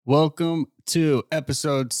Welcome to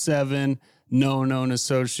episode 7, No Known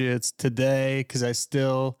Associates. Today, because I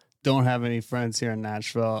still don't have any friends here in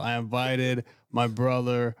Nashville, I invited my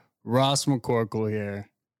brother, Ross McCorkle, here.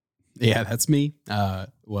 Yeah, that's me. Well,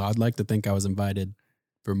 I'd like to think I was invited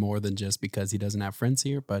for more than just because he doesn't have friends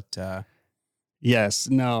here, but Yes,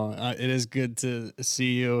 no, it is good to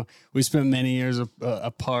see you. We spent many years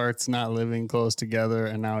apart, not living close together,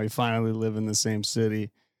 and now we finally live in the same city.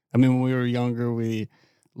 I mean, when we were younger, we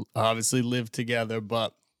obviously lived together,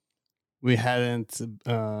 but we hadn't,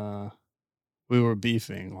 we were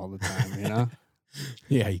beefing all the time, you know?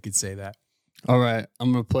 yeah, you could say that. All right,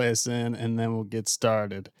 I'm going to play us in, and then we'll get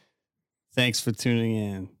started. Thanks for tuning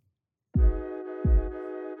in.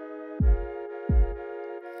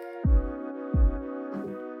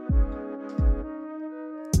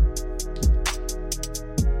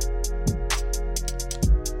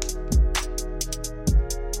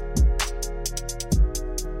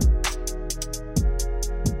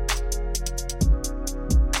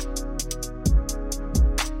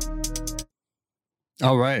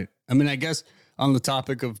 All right. I mean, I guess on the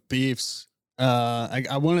topic of beefs,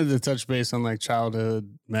 I wanted to touch base on like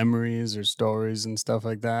childhood memories or stories and stuff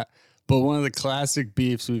like that. But one of the classic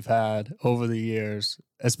beefs we've had over the years,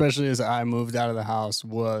 especially as I moved out of the house,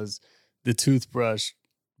 was the toothbrush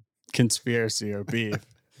conspiracy or beef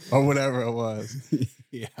or whatever it was.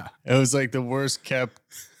 Yeah. It was like the worst kept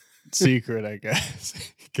secret, I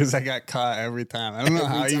guess, because I got caught every time. I don't know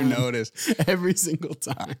how you notice. Every single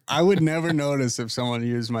time. I would never notice if someone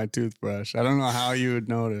used my toothbrush. I don't know how you would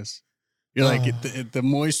notice. You're like the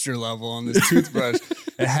moisture level on this toothbrush.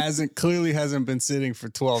 It clearly hasn't been sitting for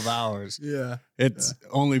 12 hours. Yeah. It's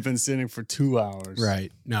only been sitting for 2 hours. Right.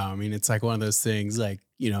 No, I mean, it's like one of those things like,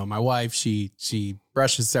 you know, my wife, she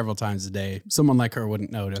brushes several times a day. Someone like her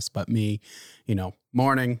wouldn't notice, but me, you know,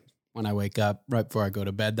 morning when I wake up, right before I go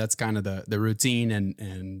to bed, that's kind of the routine.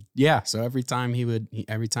 And yeah, so every time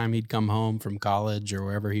he'd come home from college or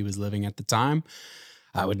wherever he was living at the time,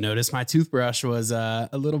 I would notice my toothbrush was a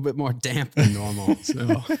little bit more damp than normal.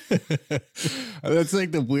 So that's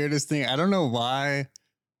like the weirdest thing. I don't know why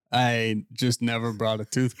I just never brought a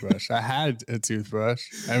toothbrush. I had a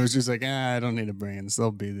toothbrush. I was just like, I don't need to bring it.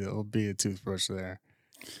 There'll be a toothbrush there.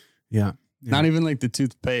 Yeah. Not even like the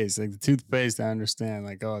toothpaste. Like the toothpaste, I understand.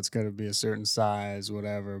 Like, oh, it's got to be a certain size,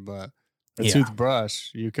 whatever. But a toothbrush,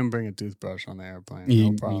 you can bring a toothbrush on the airplane.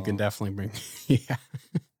 No problem. You can definitely bring. Yeah.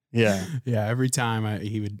 Yeah. Yeah. Every time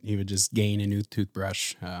he would just gain a new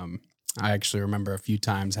toothbrush. I actually remember a few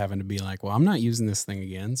times having to be like, well, I'm not using this thing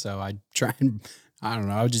again. So I'd try and, I don't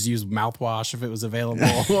know, I would just use mouthwash if it was available.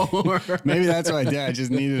 Maybe that's what I did. I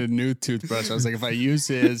just needed a new toothbrush. I was like, if I use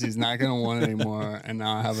his, he's not going to want it anymore. And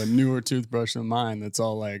now I have a newer toothbrush than mine that's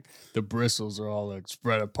all like, the bristles are all like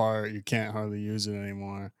spread apart. You can't hardly use it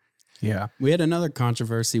anymore. Yeah. We had another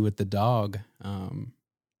controversy with the dog. Do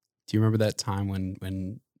you remember that time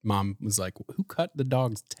when Mom was like, who cut the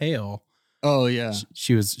dog's tail? Oh, yeah.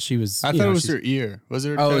 She was. I thought it was her ear. Was it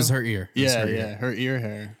her tail? It was her ear. Yeah. Her ear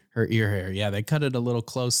hair. Her ear hair. Yeah, they cut it a little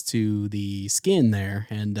close to the skin there.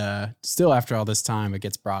 And still after all this time, it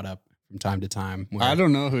gets brought up from time to time. I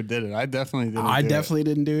don't know who did it. I definitely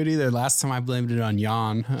didn't do it either. Last time I blamed it on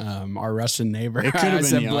Jan, our Russian neighbor. It could have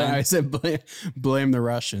been Jan. I said blame the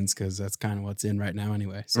Russians because that's kind of what's in right now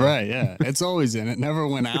anyway. So. Right, yeah. It's always in. It never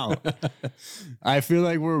went out. I feel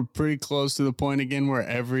like we're pretty close to the point again where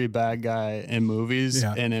every bad guy in movies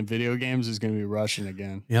and in video games is going to be Russian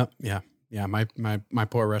again. Yep, yeah. Yeah, my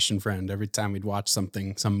poor Russian friend. Every time we'd watch some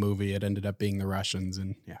movie, it ended up being the Russians,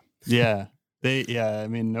 and yeah. I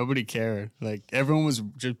mean, nobody cared. Like everyone was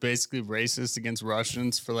just basically racist against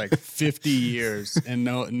Russians for like 50 years, and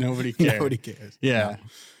nobody cared. Nobody cares. Yeah, no.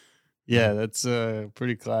 Yeah, that's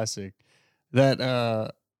pretty classic.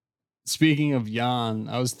 That speaking of Jan,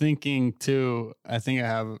 I was thinking too. I think I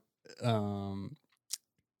have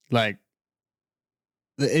like.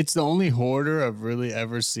 It's the only hoarder I've really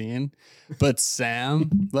ever seen. But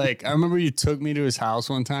Sam, like, I remember you took me to his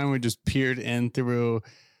house one time. We just peered in through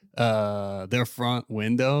their front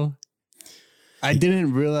window. I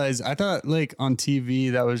didn't realize. I thought, like, on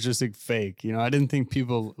TV, that was just, like, fake. You know, I didn't think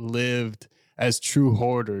people lived as true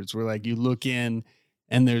hoarders where, like, you look in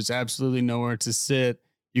and there's absolutely nowhere to sit.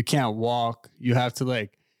 You can't walk. You have to,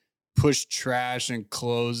 like, push trash and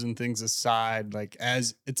clothes and things aside, like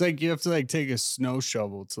as it's like you have to like take a snow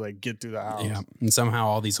shovel to like get through the house. Yeah, and somehow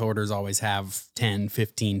all these hoarders always have 10,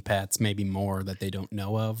 15 pets, maybe more that they don't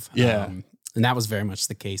know of. Yeah. And that was very much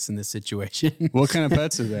the case in this situation. What kind of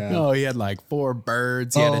pets are they? Oh, he had like 4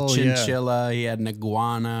 birds. He had a Oh, yeah. chinchilla. He had an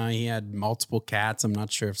iguana. He had multiple cats. I'm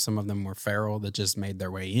not sure if some of them were feral that just made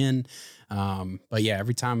their way in. But yeah,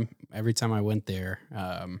 every time I went there,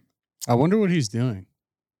 I wonder what he's doing.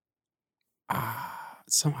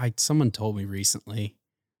 someone told me recently.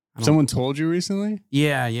 Someone told you recently?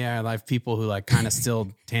 Yeah. I have people who like kind of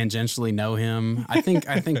still tangentially know him. I think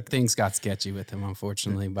things got sketchy with him,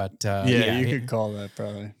 unfortunately. But you could call that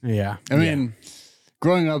probably. Yeah. I mean,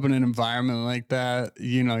 growing up in an environment like that,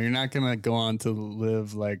 you know, you're not gonna go on to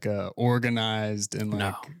live like a organized and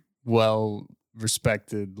like well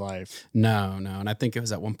respected life. No. And I think it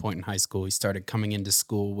was at one point in high school, he started coming into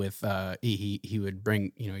school with he would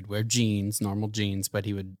bring, you know, he'd wear jeans, normal jeans, but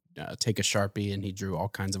he would take a Sharpie and he drew all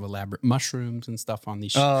kinds of elaborate mushrooms and stuff on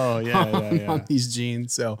these on these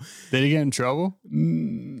jeans. So did he get in trouble?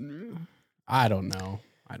 I don't know.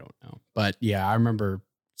 But yeah, I remember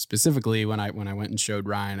specifically when I went and showed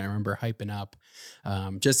Ryan, I remember hyping up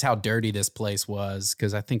just how dirty this place was.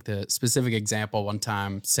 Cause I think the specific example one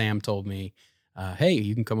time Sam told me, hey,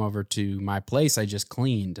 you can come over to my place. I just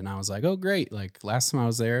cleaned. And I was like, oh, great. Like last time I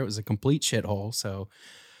was there, it was a complete shithole. So,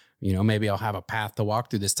 you know, maybe I'll have a path to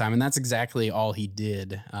walk through this time. And that's exactly all he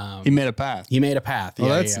did. He made a path. Oh,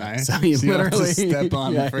 that's nice. So he literally step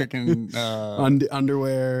on freaking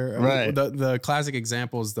underwear. Right. The classic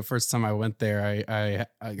example is the first time I went there. I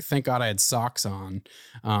thank God I had socks on.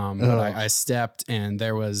 But I stepped and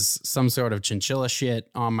there was some sort of chinchilla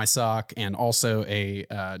shit on my sock and also a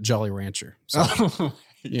Jolly Rancher. So,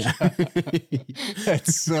 yeah.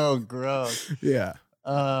 That's so gross. Yeah.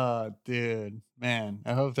 Oh, dude, man,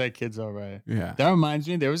 I hope that kid's all right. Yeah. That reminds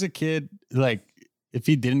me, there was a kid, like, if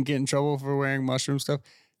he didn't get in trouble for wearing mushroom stuff,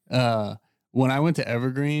 when I went to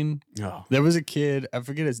Evergreen, there was a kid, I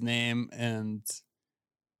forget his name, and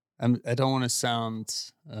I don't want to sound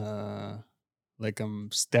like I'm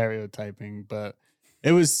stereotyping, but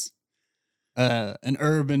it was an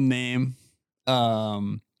urban name,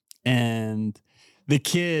 and the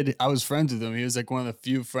kid, I was friends with him. He was like one of the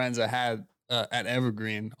few friends I had at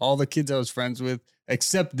Evergreen. All the kids I was friends with,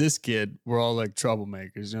 except this kid, were all like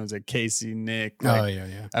troublemakers. You know, it was like Casey, Nick. Like,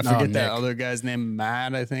 yeah. I forget that other guy's name.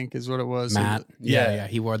 Matt, I think, is what it was. Matt. Yeah.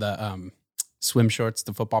 He wore the swim shorts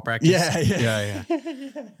to football practice. Yeah.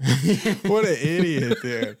 What an idiot,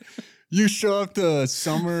 dude. You show up to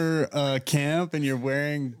summer camp and you're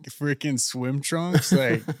wearing freaking swim trunks.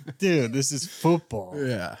 Like, dude, this is football.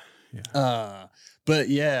 Yeah. But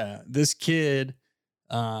yeah, this kid.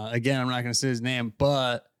 Again, I'm not going to say his name,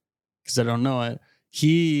 but because I don't know it,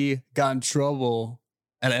 he got in trouble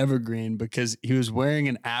at Evergreen because he was wearing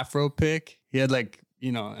an Afro pick. He had like,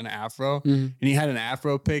 you know, an Afro and he had an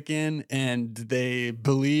Afro pick in and they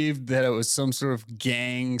believed that it was some sort of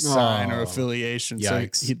gang sign or affiliation.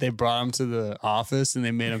 Yikes. So they brought him to the office and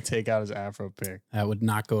they made him take out his Afro pick. That would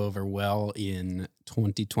not go over well in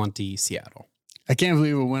 2020 Seattle. I can't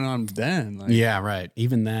believe it went on then. Like, yeah, right.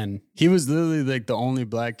 Even then, he was literally like the only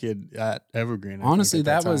black kid at Evergreen. Honestly,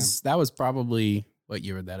 that was probably, what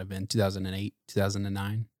year would that have been? 2008,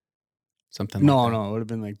 2009, something. No, like that. No, it would have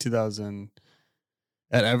been like 2000.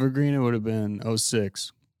 At Evergreen, it would have been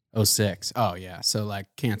 06. 06. Oh yeah. So like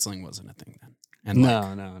canceling wasn't a thing then. And no.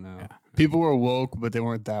 Yeah. People were woke, but they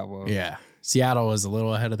weren't that woke. Yeah. Seattle was a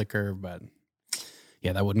little ahead of the curve, but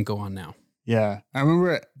yeah, that wouldn't go on now. Yeah. I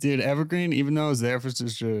remember, dude, Evergreen, even though I was there for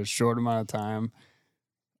such a short amount of time,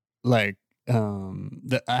 like,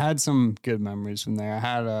 I had some good memories from there.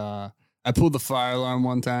 I pulled the fire alarm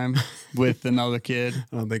one time with another kid.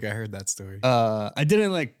 I don't think I heard that story. I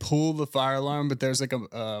didn't like pull the fire alarm, but there's like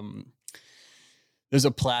there's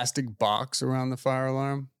a plastic box around the fire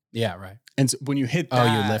alarm. Yeah, right. And so when you hit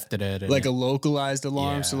that, you lifted it. Like a localized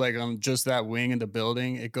alarm. Yeah. So like on just that wing of the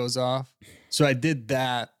building, it goes off. So I did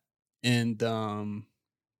that. And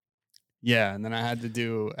yeah, and then I had to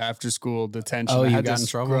do after school detention. Oh, I you had got to in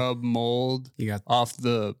trouble? scrub mold off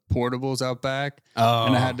the portables out back. Oh.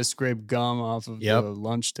 And I had to scrape gum off of the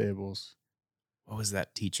lunch tables. What was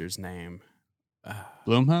that teacher's name?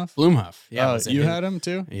 Bloomhuff? Bloomhuff. Yeah. You had him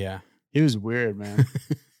too? Yeah. He was weird, man.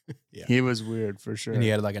 Yeah. He was weird for sure. And he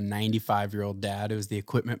had like a 95-year-old dad who was the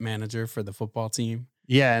equipment manager for the football team.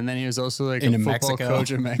 Yeah, and then he was also like a football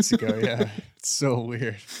coach in Mexico. Yeah, it's so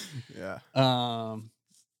weird. Yeah.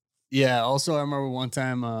 Yeah. Also, I remember one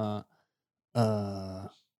time. I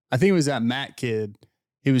think it was that Matt kid.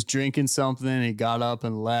 He was drinking something. He got up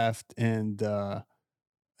and left, and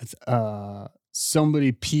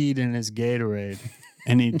somebody peed in his Gatorade,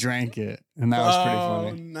 and he drank it, and that was pretty funny.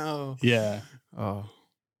 Oh no. Yeah. Oh.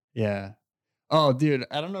 Yeah. Oh, dude,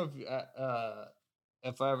 I don't know if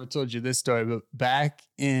if I ever told you this story, but back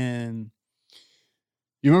in,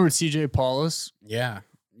 you remember TJ Paulus? Yeah.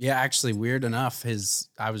 Yeah. Actually, weird enough,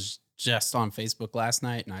 I was just on Facebook last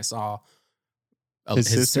night and I saw His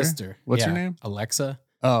his sister? sister. What's her Yeah, name? Alexa.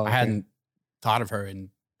 Oh, I okay. hadn't thought of her in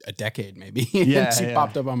a decade, maybe. Yeah, And she yeah.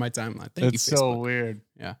 popped up on my timeline. Thank you, That's so Facebook. weird.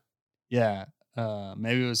 Yeah. Yeah.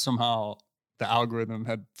 Maybe it was somehow the algorithm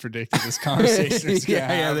had predicted this conversation. was gonna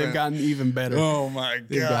yeah, they've happen. gotten even better. Oh my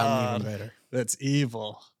They've gotten God. even better. That's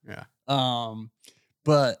evil. Yeah.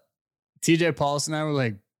 But TJ Paulus and I were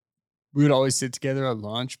like, we would always sit together at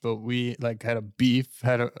lunch, but we like had a beef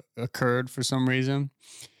occurred for some reason.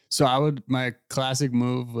 So my classic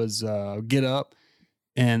move was get up,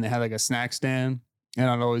 and they had like a snack stand, and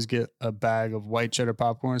I'd always get a bag of white cheddar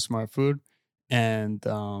popcorn, Smart Food, and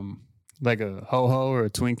like a ho-ho or a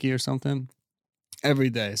Twinkie or something every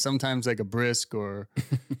day. Sometimes like a brisk or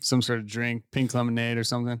some sort of drink, pink lemonade or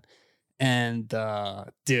something. And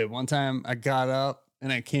dude, one time I got up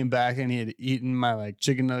and I came back and he had eaten my like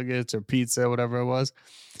chicken nuggets or pizza, whatever it was.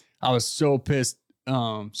 I was so pissed.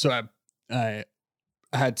 So I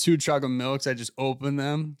had 2 chocolate milks. I just opened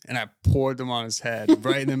them and I poured them on his head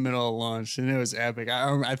right in the middle of lunch, and it was epic.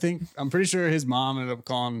 I'm pretty sure his mom ended up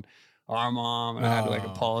calling our mom, and I had to like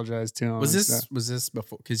apologize to him. Was this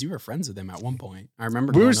before? Because you were friends with him at one point. I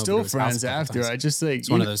remember We were going over to still his house friends a couple after. times. I just like It's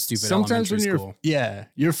one of those stupid sometimes when elementary you're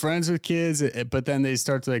school. you're friends with kids, but then they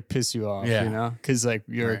start to like piss you off, Yeah. you know, because like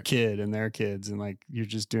you're a Right. kid and they're kids, and like you're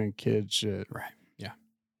just doing kid shit. Right. Yeah.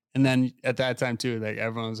 And then at that time too, like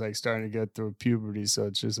everyone's like starting to go through puberty, so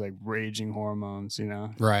it's just like raging hormones, you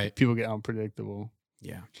know. Right. People get unpredictable.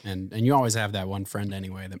 Yeah. And you always have that one friend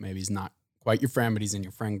anyway that maybe he's not quite your friend, but he's in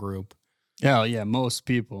your friend group. Oh yeah, most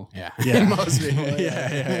people. Yeah. Yeah, Most people.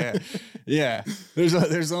 yeah.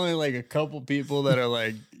 There's only like a couple people that are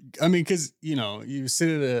like, I mean, because you know, you sit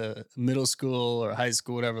at a middle school or high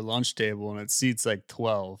school, whatever, lunch table, and it seats like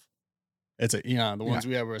 12. It's the ones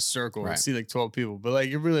we have are a circle. Right. You see like 12 people, but like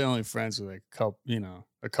you're really only friends with like a couple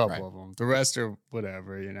Right. of them. The rest are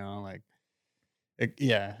whatever, you know, like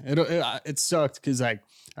it sucked because like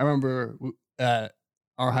I remember at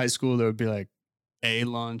our high school there would be like A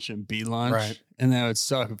lunch and B lunch, Right. and then it would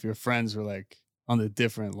suck if your friends were like on the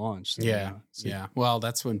different lunch. So, Yeah. you know, so- Yeah. Well,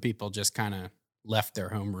 that's when people just kind of left their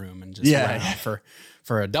homeroom and just Yeah. went out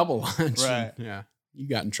for a double lunch. Right. And, yeah. You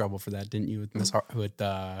got in trouble for that, didn't you, with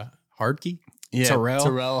Hardkey? Yeah,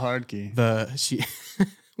 Terrell Hardkey.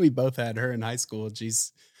 We both had her in high school.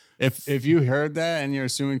 She's If you heard that and you're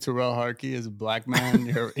assuming Terrell Harkey is a black man,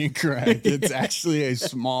 you're incorrect. It's actually a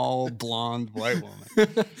small blonde white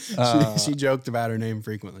woman. she joked about her name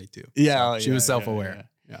frequently too. Yeah, So she was self-aware.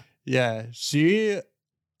 Yeah.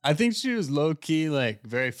 I think she was low key like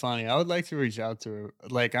very funny. I would like to reach out to her.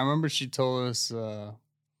 Like I remember she told us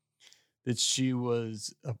that she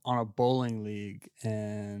was on a bowling league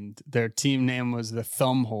and their team name was the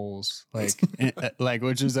Thumbholes, like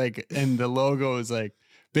which is like, and the logo is like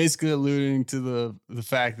basically alluding to the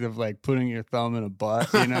fact of like putting your thumb in a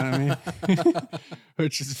butt, you know what I mean?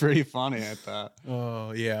 Which is pretty funny, I thought.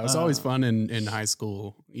 Oh yeah, it was always fun in high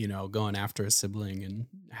school, going after a sibling and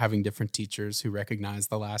having different teachers who recognize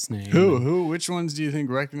the last name. Who? Which ones do you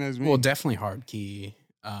think recognize me? Well, definitely Hardkey.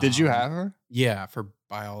 Did you have her? Yeah, for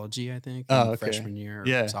biology, I think. Oh, in okay. Freshman year, or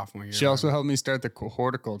Yeah. softmore year. She also helped me start the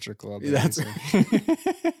horticulture club. That's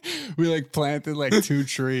We like planted like 2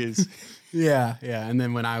 trees. Yeah, and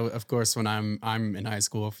then when I'm in high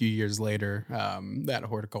school a few years later, that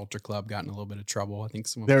horticulture club got in a little bit of trouble. I think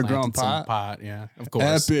someone They were planted growing some pot. Yeah, of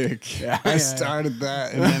course. Epic. Yeah, I yeah. started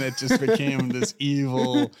that, and then it just became this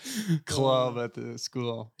evil club at the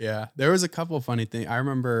school. Yeah, there was a couple of funny things. I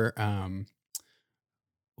remember.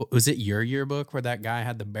 Was it your yearbook where that guy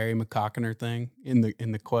had the Barry McCockiner thing in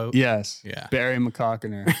the quote? Yes. Yeah. Barry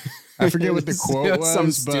McCockiner. I forget what the quote was, Some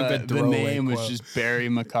but stupid the throwaway name was quote. just Barry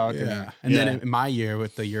McCockiner. Yeah. And then in my year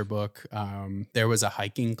with the yearbook, there was a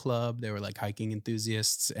hiking club. They were like hiking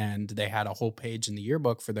enthusiasts, and they had a whole page in the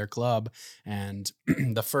yearbook for their club. And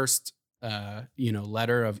the first,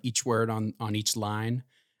 letter of each word on each line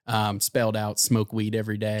spelled out "smoke weed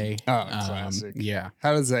every day." Oh, classic. Yeah.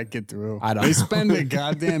 How does that get through? I don't They know. spend a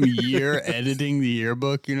goddamn year editing the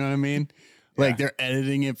yearbook, you know what I mean? Like Yeah. they're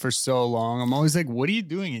editing it for so long. I'm always like, what are you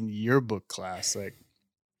doing in yearbook class? Like,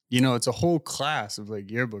 it's a whole class of like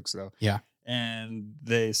yearbooks though. Yeah. And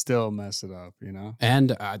they still mess it up,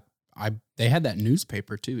 And they had that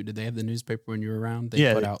newspaper too. Did they have the newspaper when you were around?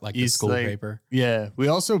 They put out like the school Eastlake. paper. Yeah. We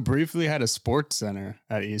also briefly had a sports center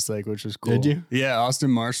at Eastlake, which was cool. Did you? Yeah. Austin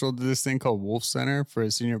Marshall did this thing called Wolf Center for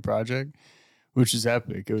his senior project, which is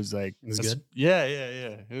epic. It was like, It was good? Yeah.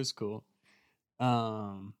 It was cool.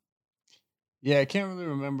 Yeah, I can't really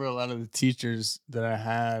remember a lot of the teachers that I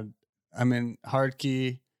had. I mean,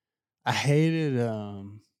 Hartke, I hated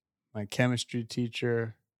my chemistry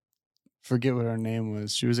teacher. Forget what her name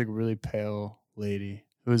was. She was like a really pale lady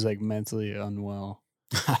who was like mentally unwell.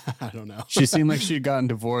 I don't know. She seemed like she'd gotten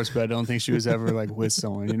divorced, but I don't think she was ever like with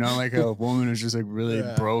someone. You know, like a woman who's just like really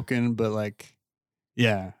Yeah. broken, but like,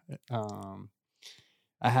 yeah.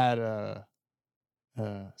 I had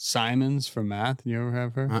Simons for math. You ever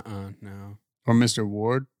have her? No. Or Mr.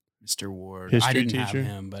 Ward, Mr. Ward. history I didn't teacher. have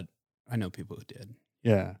him, but I know people who did.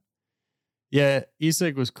 Yeah, yeah.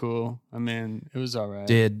 Eastlake was cool. I mean, it was all right.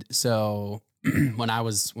 When I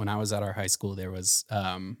was at our high school, there was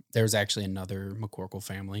actually another McCorkle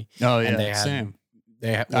family. Oh yeah, and they had, same.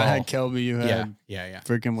 They had, I had Kelby. You had yeah.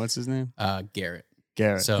 freaking what's his name? Garrett.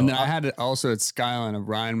 Garrett. So and then I had it also at Skyline of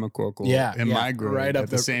Ryan McCorkle. In my grade, right up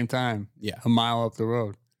at the same time. Yeah, a mile up the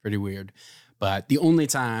road. Pretty weird. But the only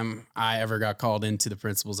time I ever got called into the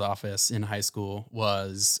principal's office in high school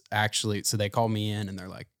was actually, so they called me in and they're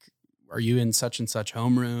like, are you in such and such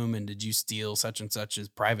homeroom? And did you steal such and such's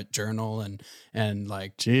private journal and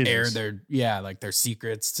like air their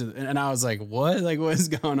secrets to, and I was like, what? Like, what is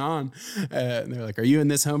going on? And they're like, are you in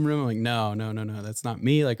this homeroom? I'm like, no, that's not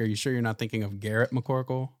me. Like, are you sure you're not thinking of Garrett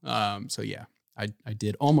McCorkle? So yeah. I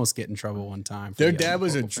did almost get in trouble one time. Their dad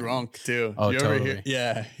was a drunk too. Oh, totally.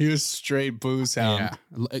 Yeah, he was straight booze hound.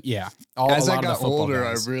 Yeah. As I got older,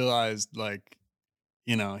 I realized, like,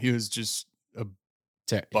 you know, he was just a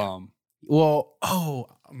bum. Well, oh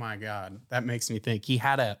my God, that makes me think. He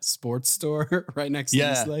had a sports store right next to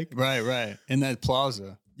Eastlake. Right, in that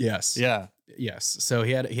plaza. Yes. Yeah. Yes. So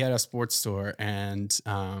he had a sports store, and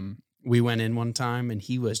we went in one time, and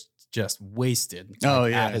he was just wasted.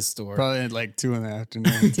 At his store, probably at like 2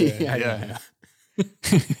 PM. Yeah.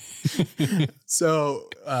 So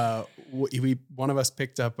one of us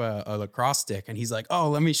picked up a lacrosse stick, and he's like, "Oh,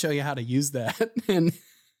 let me show you how to use that." And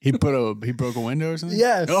he broke a window or something.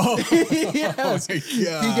 Yes. Oh, yes. Oh my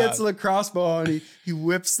God. He gets a lacrosse ball and he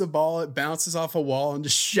whips the ball. It bounces off a wall and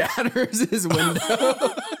just shatters his window.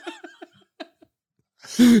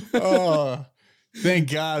 Oh.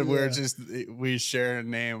 Thank God we share a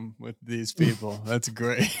name with these people. That's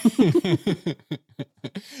great.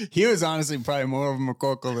 He was honestly probably more of a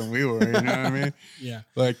McCorkle than we were. You know what I mean? Yeah.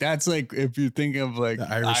 Like, that's like, if you think of like The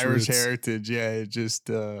Irish heritage, just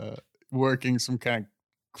working some kind of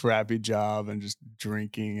crappy job and just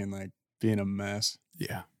drinking and like being a mess.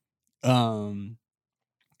 Yeah.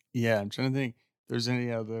 Yeah. I'm trying to think if there's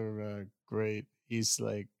any other great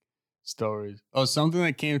Eastlake stories. Oh, something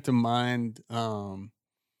that came to mind. I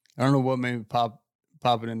don't know what made me pop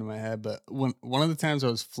it into my head, but one of the times I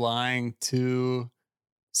was flying to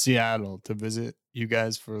Seattle to visit you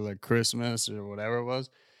guys for like Christmas or whatever it was,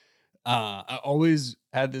 I always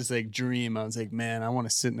had this like dream. I was like, man, I want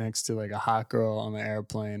to sit next to like a hot girl on the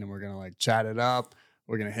airplane, and we're gonna like chat it up.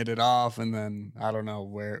 We're gonna hit it off, and then I don't know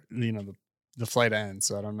where, you know, the flight ends,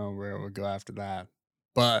 so I don't know where it would go after that.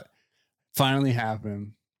 But finally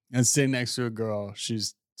happened. And sitting next to a girl,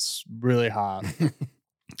 she's really hot.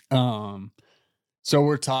 So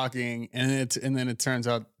we're talking, and then it turns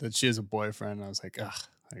out that she has a boyfriend. And I was like, ugh,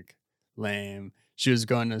 like lame. She was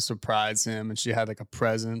going to surprise him, and she had like a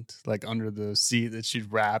present like under the seat that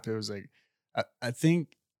she'd wrapped. It was like, I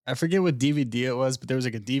think, I forget what DVD it was, but there was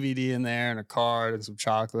like a DVD in there and a card and some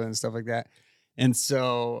chocolate and stuff like that. And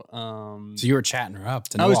so, so you were chatting her up.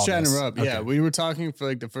 I was chatting her up. Okay. Yeah, we were talking for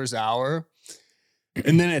like the first hour.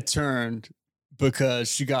 And then it turned because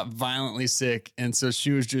she got violently sick. And so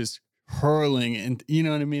she was just hurling. And you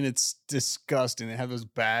know what I mean? It's disgusting. They have those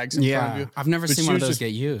bags in front of you. I've never seen one of those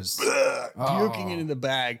get used. Puking into the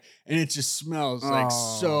bag. And it just smells like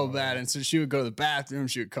so bad. And so she would go to the bathroom.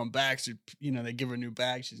 She would come back. She'd, you know, they give her a new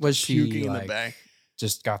bag. She's puking in the bag.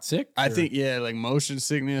 Just got sick? I think, like motion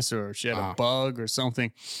sickness, or she had a bug or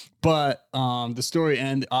something. But the story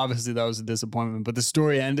ended, obviously that was a disappointment, but the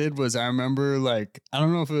story ended was, I remember, like, I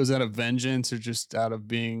don't know if it was out of vengeance or just out of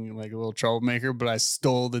being like a little troublemaker, but I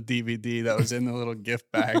stole the DVD that was in the little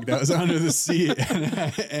gift bag that was under the seat,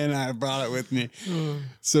 and I brought it with me.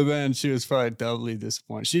 So then she was probably doubly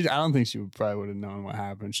disappointed. I don't think she would have known what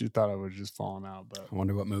happened. She thought I would have just fallen out. But I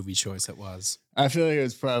wonder what movie choice it was. I feel like it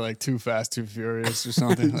was probably like Too Fast, Too Furious or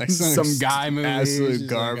something. Like some guy movie. Absolute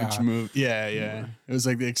garbage movie. Yeah. It was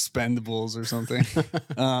like the Expendables or something.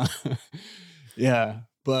 Yeah.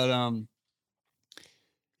 But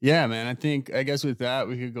yeah, man, I guess with that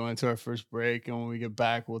we could go into our first break, and when we get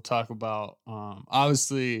back we'll talk about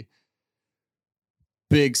obviously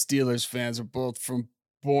big Steelers fans. Are both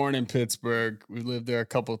born in Pittsburgh. We lived there a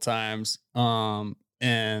couple of times.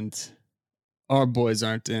 And our boys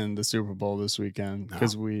aren't in the Super Bowl this weekend No.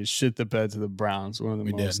 because we shit the bed to the Browns. One of the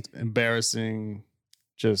We most embarrassing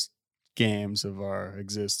just games of our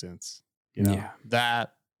existence. You know,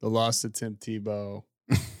 that, the loss to Tim Tebow.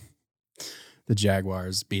 The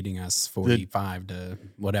Jaguars beating us 45 to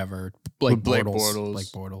whatever. Blake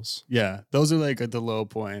Bortles. Yeah, those are like at the low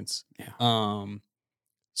points. Yeah.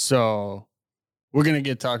 So we're going to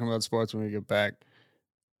get talking about sports when we get back.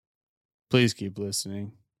 Please keep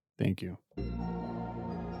listening. Thank you.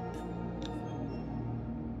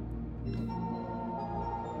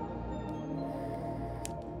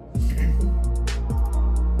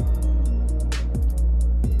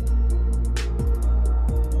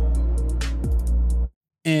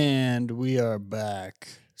 And we are back.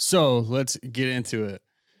 So let's get into it.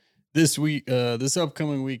 This week, this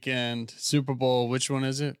upcoming weekend, Super Bowl, which one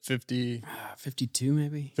is it? 52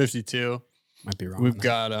 maybe? 52. Might be wrong. We've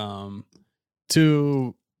got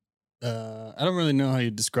two, I don't really know how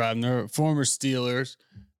you describe them. They're former Steelers,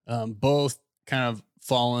 both kind of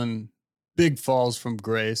big falls from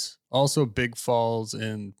grace. Also big falls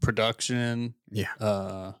in production.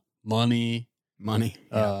 Yeah. Money.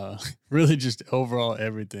 Yeah. Really just overall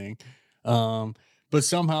everything. But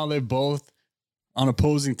somehow they both on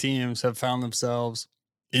opposing teams have found themselves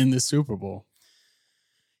in the Super Bowl.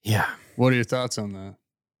 Yeah. What are your thoughts on that?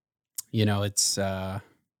 You know, it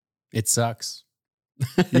sucks.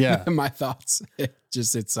 Yeah. My thoughts.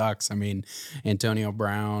 It sucks. I mean, Antonio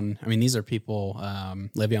Brown. I mean, these are people,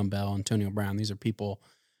 Le'Veon Bell, Antonio Brown. These are people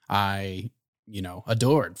I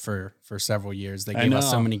adored for several years. They gave us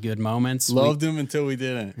so many good moments. Loved them until we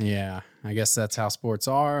didn't. Yeah. I guess that's how sports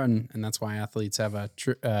are. And that's why athletes have a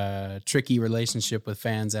tricky relationship with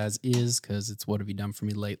fans as is, because it's what have you done for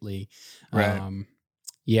me lately? Right.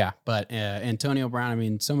 Yeah. But Antonio Brown, I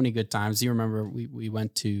mean, so many good times. You remember we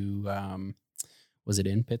went to, was it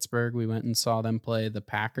in Pittsburgh? We went and saw them play the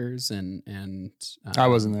Packers and I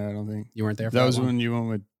wasn't there. I don't think you weren't there. That was when you went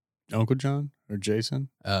with Uncle John or Jason.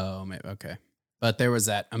 Oh, maybe. Okay. But there was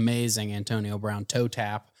that amazing Antonio Brown toe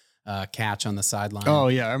tap catch on the sideline. Oh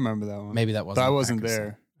yeah, I remember that one. Maybe that wasn't. But I wasn't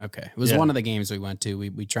there. Okay, it was one of the games we went to.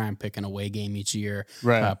 We try and pick an away game each year.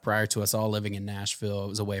 Right. Prior to us all living in Nashville, it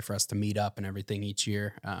was a way for us to meet up and everything each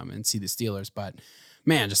year and see the Steelers. But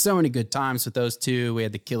man, just so many good times with those two. We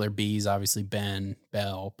had the killer bees, obviously Ben,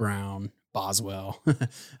 Bell, Brown, Boswell.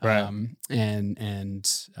 Right.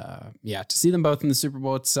 Yeah, to see them both in the Super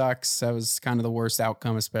Bowl, it sucks. That was kind of the worst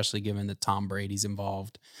outcome, especially given that Tom Brady's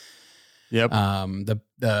involved. Yep.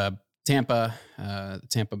 The Tampa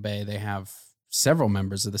Bay, they have several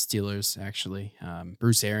members of the Steelers, actually.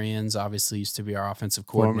 Bruce Arians obviously used to be our offensive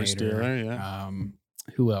coordinator. Former Steeler, yeah.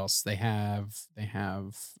 Who else? They have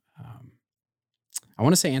I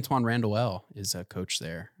want to say Antoine Randall is a coach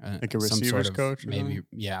there. Like a receivers coach? Maybe,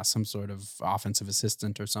 yeah, some sort of offensive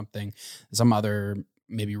assistant or something. Some other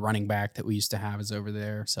maybe running back that we used to have is over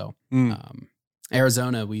there. So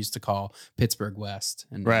Arizona, we used to call Pittsburgh West.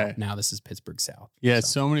 And now this is Pittsburgh South. Yeah,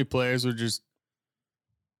 so many players would just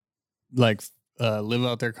like live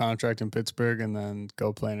out their contract in Pittsburgh and then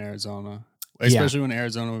go play in Arizona. Especially when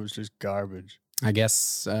Arizona was just garbage. I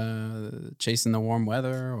guess chasing the warm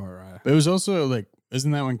weather or... It was also like,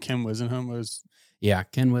 isn't that when Ken Wisenhunt was... Yeah,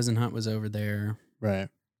 Ken Wisenhunt was over there. Right.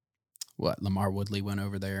 What, Lamar Woodley went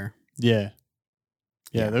over there. Yeah,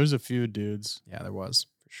 there was a few dudes. Yeah, there was,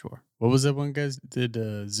 for sure. What was that one guy? Did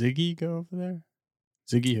Ziggy go over there?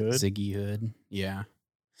 Ziggy Hood? Ziggy Hood, yeah.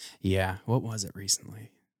 Yeah, what was it recently?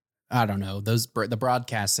 I don't know. The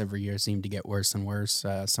broadcasts every year seem to get worse and worse.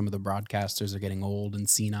 Some of the broadcasters are getting old and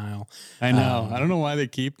senile. I know. I don't know why they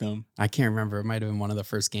keep them. I can't remember. It might have been one of the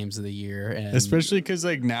first games of the year. And especially because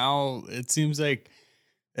like now it seems like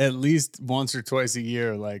at least once or twice a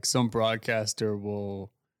year, like some broadcaster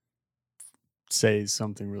will say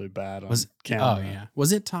something really bad on camera. Oh, yeah.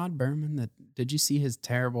 Was it Todd Berman did you see his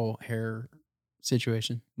terrible hair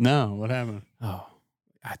situation? No. What happened? Oh,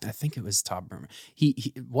 I think it was Todd Berman.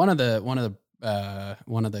 He one of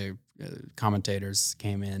the commentators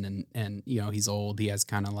came in and he's old. He has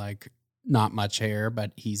kind of like not much hair,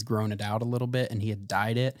 but he's grown it out a little bit, and he had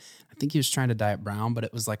dyed it. I think he was trying to dye it brown, but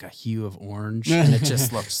it was like a hue of orange, and it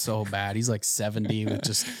just looked so bad. He's like 70 with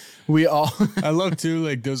just I love too,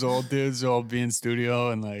 like those old dudes all be in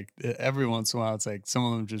studio, and like every once in a while it's like some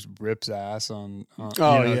of them just rips ass on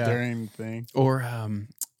during the thing. Or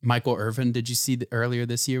Michael Irvin, did you see earlier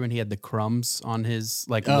this year when he had the crumbs on his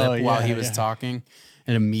lip while he was talking,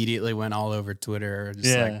 and immediately went all over Twitter?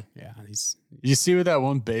 Did you see what that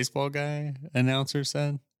one baseball guy announcer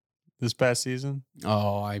said this past season?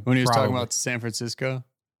 When he was talking about San Francisco.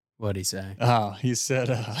 What'd he say? He said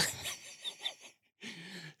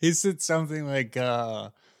He said something like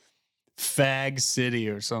Fag City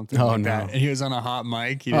or something Oh, like no. that. And he was on a hot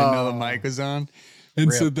mic. He didn't know the mic was on.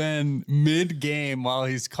 And so Rip. then mid-game, while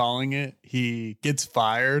he's calling it, he gets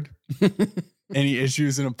fired and he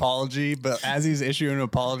issues an apology. But as he's issuing an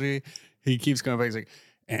apology, he keeps going back. He's like,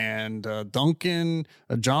 and Duncan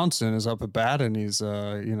Johnson is up at bat and he's,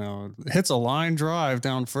 hits a line drive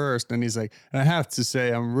down first. And he's like, and I have to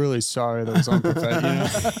say, I'm really sorry that was unprofessional.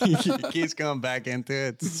 He keeps going back into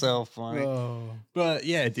it. It's so funny. Oh. But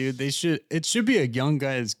yeah, dude, it should be a young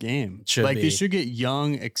guy's game. Should like be. they should get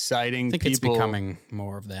young, exciting I think people. it's becoming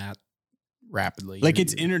more of that rapidly. Like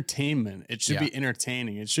it's entertainment. It should be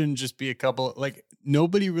entertaining. It shouldn't just be a couple. Like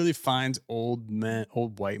nobody really finds old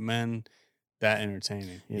white men that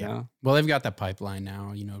entertaining. You know? Well, they've got that pipeline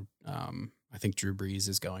now. I think Drew Brees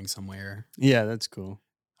is going somewhere. Yeah, that's cool.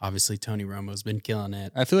 Obviously, Tony Romo's been killing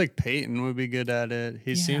it. I feel like Peyton would be good at it.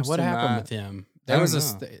 He seems. What to happened not, with him? I There don't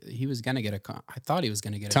was know. he was gonna get I thought he was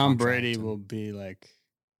gonna get a Tom contract, Brady and will be like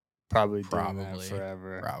probably doing that Probably.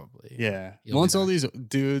 forever. probably. Yeah. He'll Once be all there. these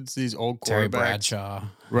dudes, these old Terry quarterbacks. Bradshaw.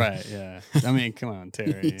 Right. Yeah. I mean, come on,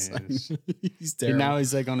 Terry. he's, is- he's And terrible. now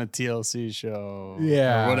he's like on a TLC show.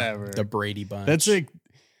 Yeah, Or whatever. The Brady bunch. That's like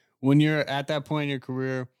when you're at that point in your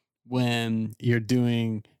career when you're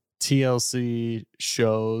doing TLC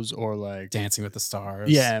shows or like Dancing with the Stars.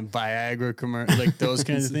 yeah, and Viagra commercial, like those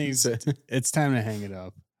kinds of things. It's time to hang it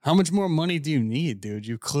up. How much more money do you need, dude?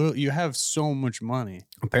 You have so much money.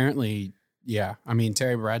 Apparently, yeah. I mean,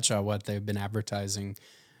 Terry Bradshaw, what they've been advertising,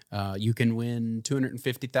 you can win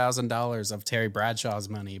 $250,000 of Terry Bradshaw's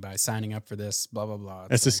money by signing up for this. Blah blah blah.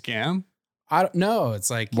 That's a It's scam. I don't know. It's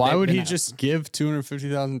like Why they've would he been just give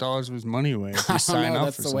 $250,000 of his money away if I you don't sign know. up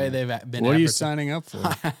That's for the way something? they've been. What are you advertising. signing up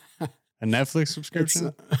for? A Netflix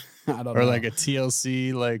subscription? I don't know. Or like a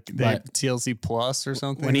TLC, But TLC Plus or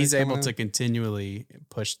something? when he's that come able out? to continually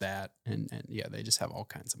push that, and yeah, they just have all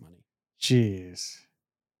kinds of money. Jeez.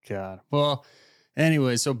 God. Well,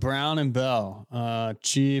 anyway, so Brown and Bell,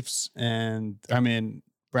 Chiefs, and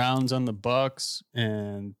Brown's on the Bucks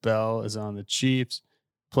and Bell is on the Chiefs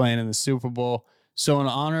playing in the Super Bowl. So in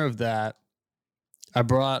honor of that, I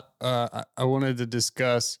wanted to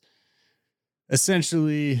discuss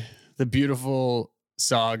essentially the beautiful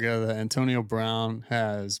saga that Antonio Brown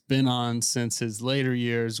has been on since his later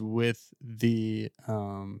years with the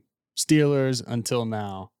Steelers until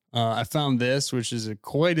now. I found this, which is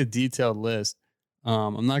quite a detailed list.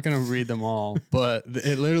 I'm not going to read them all, but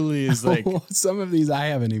it literally is like some of these I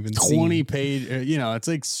haven't even 20 seen. page, it's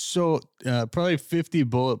like probably 50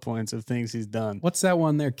 bullet points of things he's done. What's that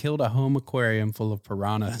one there? Killed a home aquarium full of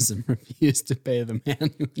piranhas and refused to pay the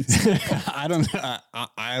man who installed. I don't know.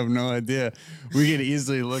 I have no idea. We could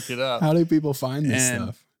easily look it up. How do people find this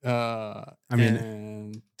And, stuff?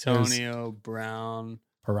 Antonio Brown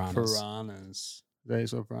Piranhas. piranhas. That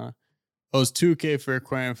is what piranha. Oh, it's 2K for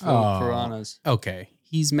aquarium full Oh. of piranhas. Okay.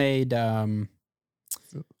 He's made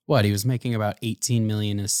what? He was making about 18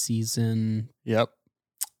 million a season. Yep.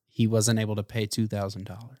 He wasn't able to pay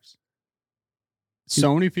 $2,000.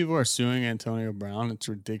 So many people are suing Antonio Brown. It's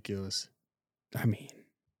ridiculous. I mean,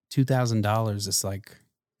 $2,000 is like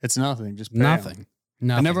It's nothing. Just pay 'em. nothing.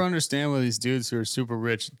 Nothing. I never understand why these dudes who are super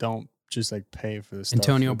rich don't just like pay for this stuff.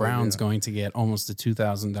 Antonio that they Brown's do. going to get almost a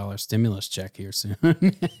 $2,000 stimulus check here soon.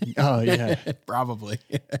 Oh, yeah. Probably.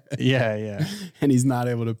 Yeah. And he's not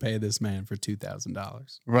able to pay this man for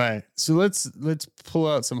 $2,000. Right. So let's pull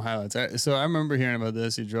out some highlights. So I remember hearing about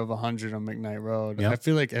this. He drove 100 on McKnight Road. Yep. I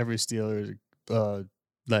feel like every Steelers,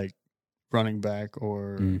 like running back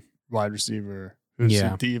or wide receiver who's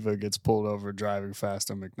Yeah. a diva gets pulled over driving fast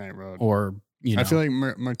on McKnight Road. Or, I feel like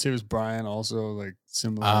Martavis Bryant also like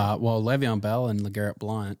similar. well, Le'Veon Bell and LeGarrette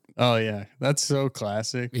Blount. Oh yeah, that's so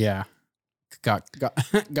classic. Yeah. Got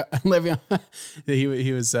Le'Veon.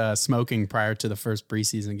 He was smoking prior to the first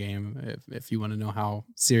preseason game. If you want to know how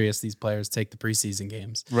serious these players take the preseason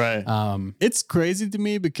games, Right. um, It's crazy to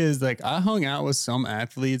me because like I hung out with some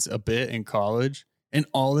athletes a bit in college and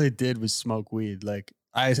all they did was smoke weed. Like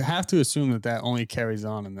I have to assume that only carries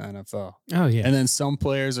on in the NFL. oh yeah, And then some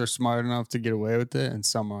players are smart enough to get away with it and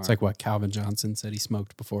some aren't. it's like what Calvin Johnson said he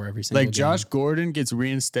smoked before every single Like game. Josh Gordon gets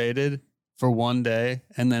reinstated for one day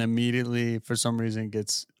and then immediately for some reason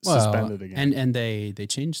gets suspended again. And they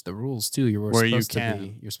changed the rules too. Where you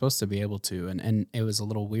can. You're supposed to be able to, and it was a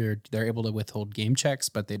little weird. They're able to withhold game checks,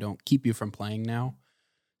 but they don't keep you from playing now.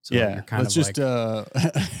 So yeah, you're kind let's of just like,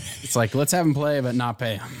 it's like let's have him play, but not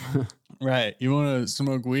pay him. right. You want to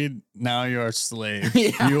smoke weed? Now you're a slave.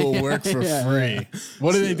 Yeah, you will work for yeah, free. yeah.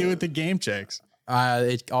 What do they do with the game checks?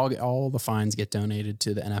 All the fines get donated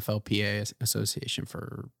to the NFLPA Association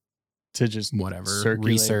for to just whatever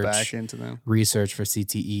circulate back into them. Research for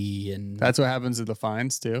CTE, and That's what happens to the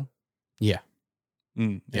fines too. yeah,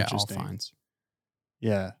 all Interesting. fines.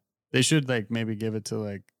 Yeah, they should like maybe give it to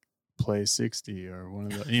like Play 60 or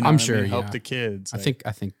one of the. I'm sure, help yeah. the kids. I think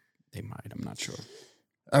they might. I'm not sure.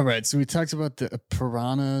 All right, so we talked about the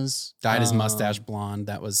piranhas. Dyed his mustache blonde.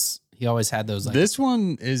 He always had those. Like, this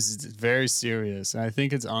one is very serious, and I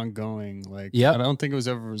think it's ongoing. Like, Yep. I don't think it was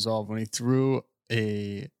ever resolved when he threw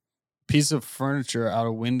a piece of furniture out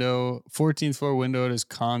a window, 14th floor window at his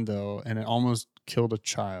condo, and it almost killed a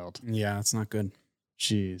child. yeah, it's not good.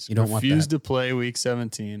 Jeez, You don't want refused that. to play week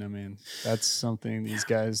 17. I mean, that's something these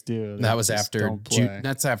guys do. They That was just after don't play.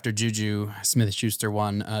 that's after Juju Smith-Schuster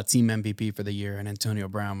won team MVP for the year, and Antonio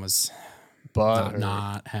Brown was But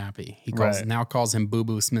not happy. He Right. now calls him Boo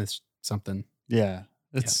Boo Smith something. yeah,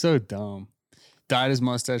 it's so dumb. Dyed his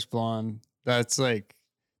mustache blonde. That's like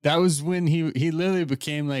that was when he literally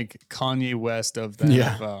became like Kanye West of the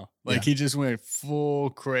Yeah. NFL. Like he just went full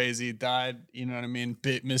crazy. Dyed, you know what I mean?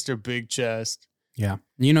 Mr. Big Chest. Yeah,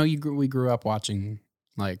 we grew up watching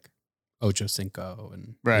like Ocho Cinco,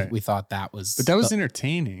 and Right. we thought that was, But that was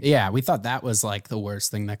entertaining. yeah, we thought that was like the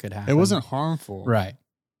worst thing that could happen. It wasn't harmful. right.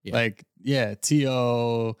 Yeah. Like, yeah,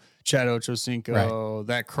 T.O., Chad Ochocinco,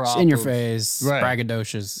 that crop. In your of face, Right.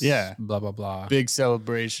 braggadocious, Yeah. blah blah blah. Big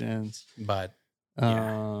celebrations. But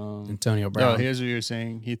Oh, Antonio Brown, here's what you're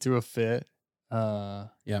saying. He threw a fit.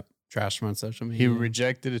 trashed him on social He media.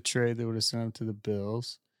 rejected a trade that would have sent him to the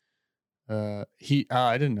Bills. I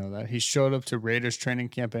didn't know that. He showed up to Raiders training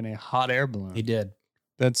camp in a hot air balloon. He did,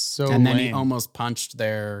 That's so and then he lame. almost punched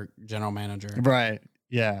their general manager. Right.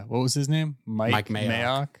 Yeah. What was his name? Mike Mayock.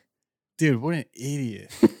 Mayock. Dude, what an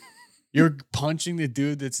idiot. You're punching the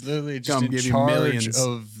dude that's literally just Come in give you charge millions.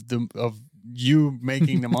 of you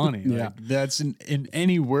making the money. Yeah. Like, that's in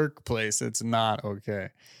any workplace. That's not okay.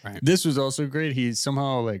 Right. This was also great. He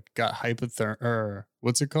somehow like got or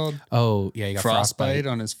what's it called? Oh yeah, he got Frostbite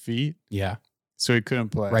on his feet, Yeah, so he couldn't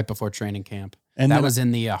play. right before training camp. And that then, was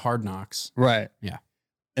in the Hard Knocks. right. Yeah.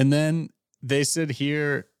 And then they said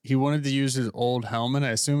here he wanted to use his old helmet. I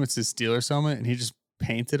assume it's his Steelers helmet, and he just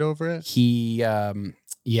painted over it. He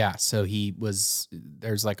so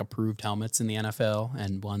there's like approved helmets in the NFL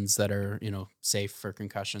and ones that are, safe for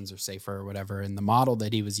concussions or safer or whatever. And the model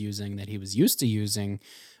that he was used to using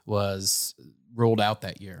was ruled out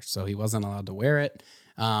that year. So he wasn't allowed to wear it.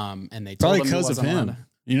 And they told Probably him he because of wasn't allowed him. to-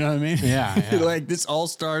 You know what I mean? Yeah, yeah. Like this all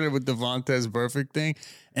started with the Vontaze Burfict thing,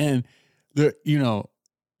 and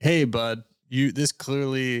hey bud, this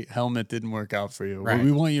clearly helmet didn't work out for you. Right.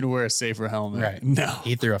 We want you to wear a safer helmet. Right. No.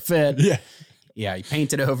 He threw a fit. Yeah. Yeah, he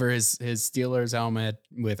painted over his Steelers helmet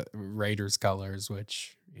with Raiders colors,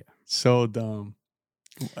 which So dumb.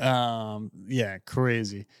 Yeah,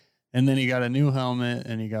 crazy. And then he got a new helmet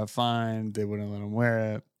and he got fined. They wouldn't let him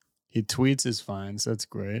wear it. He tweets his fines. That's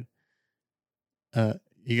great.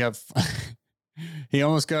 He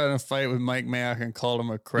almost got in a fight with Mike Mayock and called him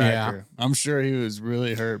a cracker. I'm sure he was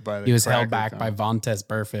really hurt by the he was held cracker back by comment. Vontaze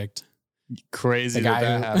Burfict. Crazy the guy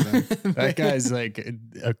that happened. That guy's like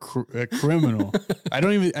a criminal.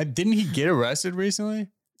 Didn't he get arrested recently?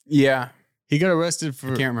 Yeah, He got arrested for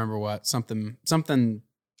I can't remember what something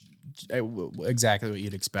exactly what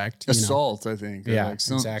you'd expect. assault, I think. Or Yeah, like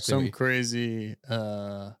some exactly. crazy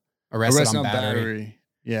Arrested on battery.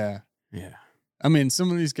 Yeah. Yeah, I mean, some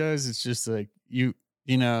of these guys, it's just like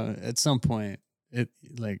at some point, it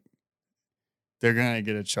like they're gonna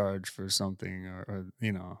get a charge for something or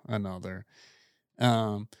another.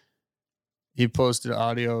 He posted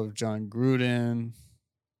audio of John Gruden,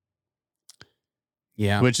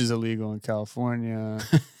 yeah. which is illegal in California.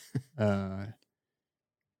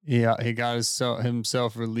 He got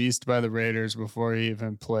himself released by the Raiders before he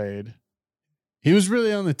even played. He was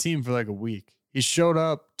really on the team for like a week. He showed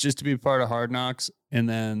up just to be part of Hard Knocks, and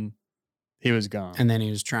then he was gone. And then he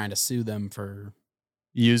was trying to sue them for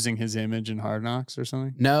Using his image in Hard Knocks or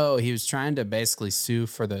something? no. He was trying to basically sue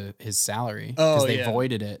for his salary Oh, because they yeah.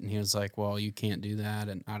 voided it, and he was like, "Well, you can't do that."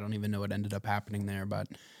 And I don't even know what ended up happening there, but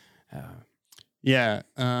Yeah.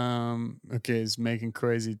 Okay, he's making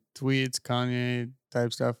crazy tweets, Kanye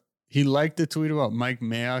type stuff. He liked the tweet about Mike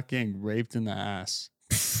Mayock getting raped in the ass.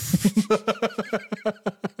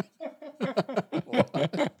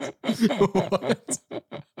 What?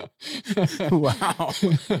 Wow.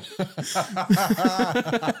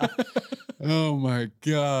 Oh my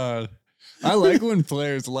God. I like when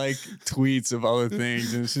players like tweets of other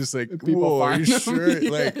things, and it's just like, People whoa, are find you them. sure? Yeah.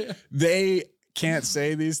 Like they can't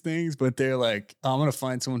say these things, but they're like, I'm gonna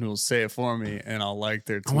find someone who will say it for me, and I'll like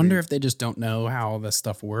their tweet. I wonder if they just don't know how this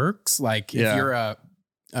stuff works. Like Yeah.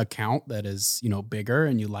 account that is, you know, bigger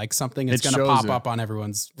and you like something, it's It going to shows pop it. up on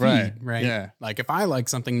everyone's feed, right? Yeah. Like if I like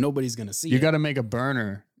something, nobody's going to see You it. got to make a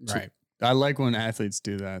burner. Right. I like when athletes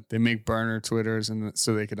do that. They make burner Twitters and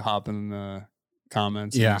so they could hop in the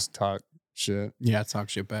comments and just talk shit. Yeah, talk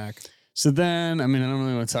shit back. So then, I mean, I don't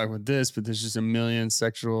really want to talk about this, but there's just a million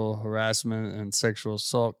sexual harassment and sexual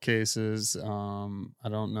assault cases. I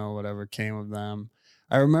don't know whatever came of them.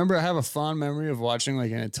 I remember I have a fond memory of watching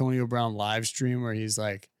like an Antonio Brown live stream where he's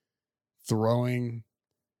like throwing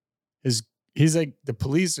he's like, the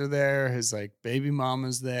police are there. His like baby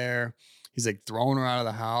mama's there. He's like throwing her out of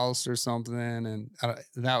the house or something. And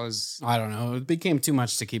that was, I don't know. It became too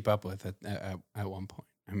much to keep up with at one point.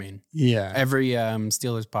 I mean, yeah, every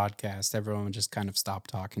Steelers podcast, everyone just kind of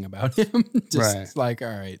stopped talking about him. Just right. like, all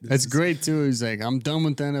right. That's great too. He's like, I'm done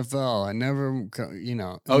with the NFL. I never, you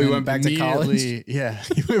know. Oh, he went back to college? Yeah,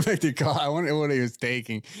 he went back to college. I wonder what he was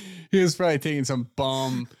taking. He was probably taking some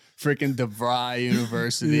bum freaking DeVry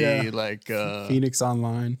University, like Phoenix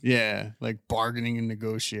Online. Yeah, like bargaining and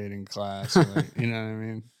negotiating class. Like, you know what I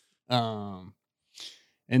mean?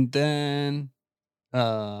 And then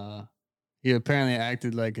he apparently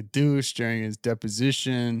acted like a douche during his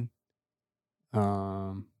deposition.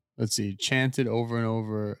 Let's see, chanted over and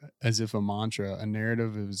over as if a mantra, a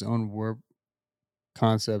narrative of his own warped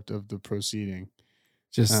concept of the proceeding.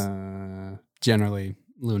 Just generally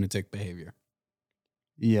lunatic behavior.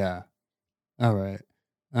 Yeah. All right.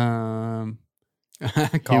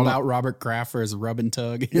 Called out Robert Kraft for his rub and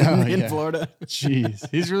tug in Florida. Jeez.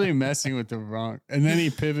 He's really messing with the wrong. And then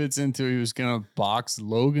he pivots into he was going to box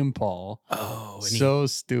Logan Paul. Oh, and so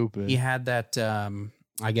stupid. He had that,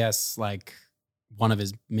 I guess, like one of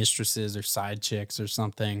his mistresses or side chicks or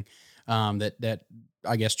something that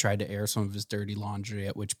I guess tried to air some of his dirty laundry,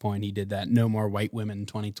 at which point he did that No More White Women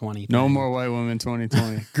 2020 thing. No More White Women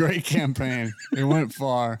 2020. Great campaign. It went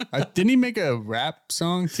far. Didn't he make a rap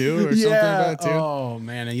song too or something about it too? Oh,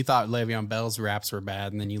 man. And you thought Le'Veon Bell's raps were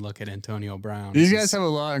bad, and then you look at Antonio Brown. These guys have a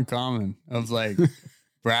lot in common of like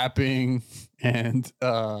rapping and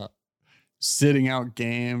sitting out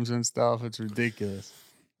games and stuff. It's ridiculous.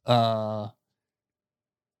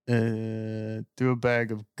 Threw a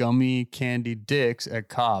bag of gummy candy dicks at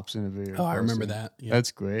cops in a video. Oh, I remember that. Yeah.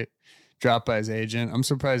 That's great. Dropped by his agent. I'm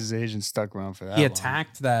surprised his agent stuck around for that. He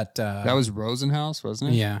attacked that. That was Rosenhaus,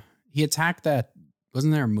 wasn't it? Yeah. He attacked that.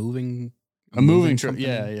 Wasn't there a moving truck?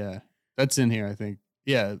 Yeah. That's in here, I think.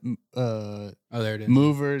 Yeah. Oh, there it is.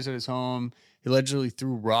 Movers at his home. He allegedly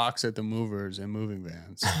threw rocks at the movers and moving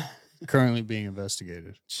vans. Currently being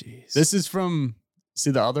investigated. Jeez. This is from. See,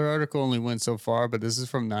 the other article only went so far, but this is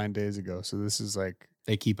from 9 days ago. So this is like...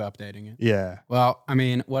 They keep updating it. Yeah. Well, I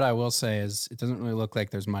mean, what I will say is it doesn't really look like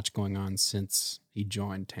there's much going on since he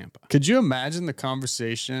joined Tampa. Could you imagine the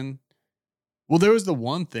conversation? Well, there was the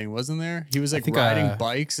one thing, wasn't there? He was like riding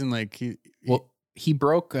bikes and like... He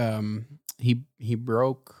broke... He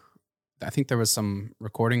broke... I think there was some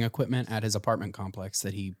recording equipment at his apartment complex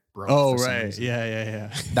that he broke. Oh, right.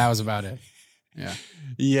 Yeah. That was about it. Yeah.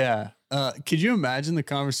 Yeah. Could you imagine the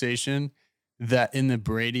conversation that in the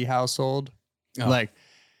Brady household, okay,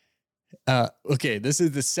 this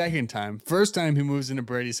is the second time. First time he moves into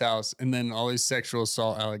Brady's house and then all these sexual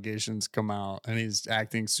assault allegations come out and he's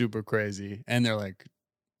acting super crazy. And they're like,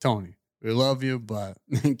 Tony, we love you, but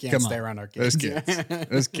can't stay around our kids.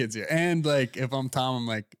 There's kids here. And like, if I'm Tom, I'm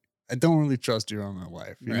like, I don't really trust you around my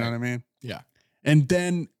wife. You know what I mean? Yeah. And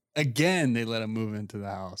then again, they let him move into the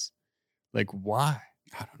house. Like, why?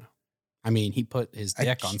 I don't know. I mean, he put his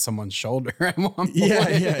dick on someone's shoulder at one point. Yeah.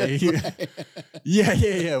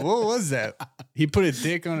 What was that? He put a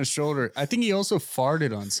dick on his shoulder. I think he also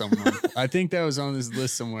farted on someone. I think that was on this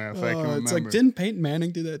list somewhere. If I can remember. It's like, didn't Peyton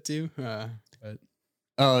Manning do that too?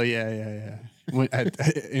 Oh yeah.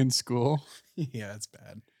 In school. Yeah, it's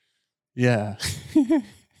bad. Yeah.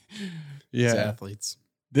 It's athletes.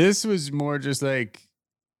 This was more just like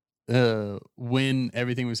when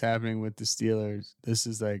everything was happening with the Steelers. This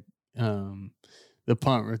is like the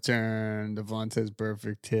punt return, the Vontaze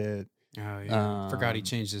Burfict hit. Oh yeah, forgot he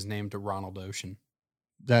changed his name to Ronald Ocean.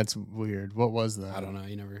 That's weird. What was that? I don't know.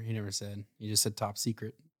 He never said. He just said top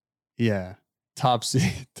secret. Yeah, top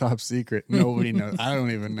secret. Nobody knows. I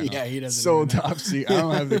don't even know. Yeah, he doesn't. So top secret. I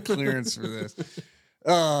don't have the clearance for this.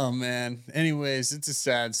 Oh man. Anyways, it's a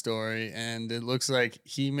sad story, and it looks like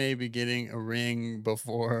he may be getting a ring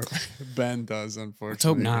before Ben does. Unfortunately, let's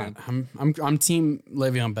hope not. I'm team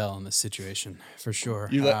Le'Veon Bell in this situation for sure.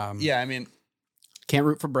 Yeah, I mean, can't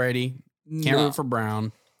root for Brady, can't root for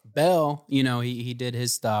Brown, Bell, you know, he did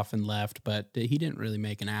his stuff and left, but he didn't really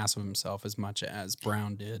make an ass of himself as much as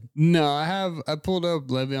Brown did. No, I pulled up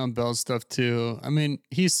Le'Veon Bell stuff too. I mean,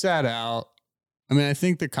 he sat out. I mean, I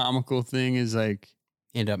think the comical thing is like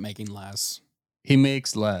He ended up making less. he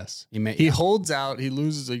makes less. He Yeah. holds out. He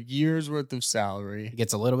loses a year's worth of salary. He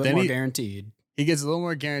gets a little bit Then more guaranteed. He gets a little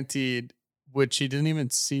more guaranteed, which he didn't even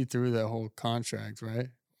see through that whole contract, right?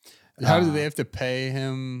 How do they have to pay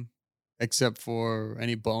him except for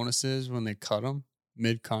any bonuses when they cut him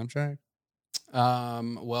mid-contract?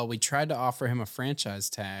 Well, we tried to offer him a franchise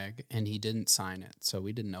tag and he didn't sign it, so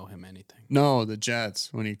we didn't owe him anything. No, the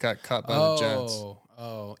Jets, when he got cut by the Jets.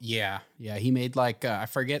 Oh, yeah. Yeah, he made like, I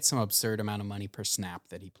forget, some absurd amount of money per snap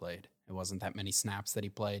that he played. It wasn't that many snaps that he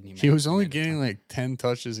played. And he was only getting like 10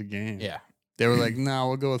 touches a game. Yeah. They were like, no,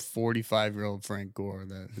 we'll go with 45-year-old Frank Gore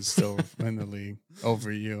that is still in the league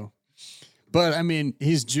over you. But, I mean,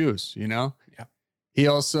 he's juice, you know? Yeah. He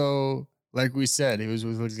also, like we said, he was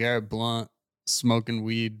with Garrett Blunt smoking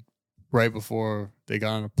weed right before they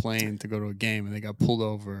got on a plane to go to a game, and they got pulled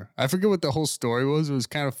over. I forget what the whole story was. It was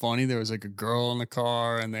kind of funny. There was like a girl in the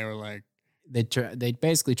car, and they were like... They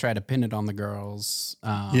basically tried to pin it on the girls.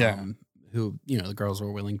 Yeah. Who, you know, the girls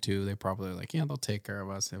were willing to. They probably were like, yeah, they'll take care of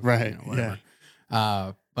us. If, Right, you know,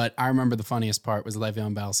 whatever. But I remember the funniest part was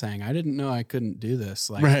Le'Veon Bell saying, I didn't know I couldn't do this.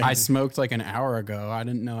 Like, I smoked like an hour ago. I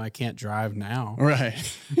didn't know I can't drive now.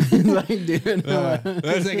 Right. Like, dude.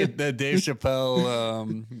 That's like the Dave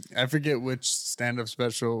Chappelle, I forget which stand-up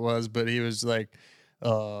special it was, but he was like,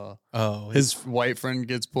 his white friend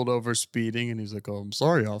gets pulled over speeding, and he's like, oh, I'm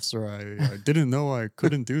sorry, officer. I didn't know I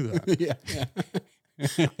couldn't do that. Yeah.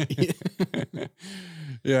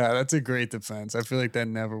 Yeah, that's a great defense. I feel like that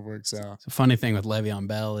never works out. The funny thing with Le'Veon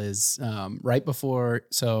Bell is right before,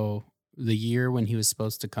 so the year when he was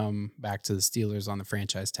supposed to come back to the Steelers on the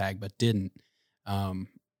franchise tag, but didn't, mom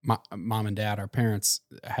and dad, our parents,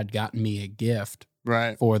 had gotten me a gift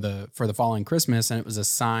for the following Christmas, and it was a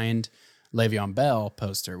signed Le'Veon Bell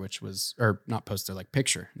poster, which was, or not poster, like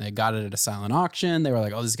picture. They got it at a silent auction. They were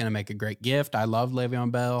like, oh, this is going to make a great gift. I love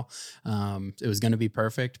Le'Veon Bell. It was going to be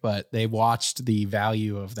perfect, but they watched the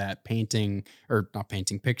value of that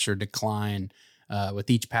picture decline with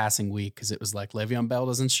each passing week, because it was like Le'Veon Bell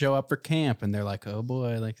doesn't show up for camp, and they're like, oh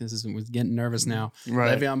boy, like we're getting nervous now.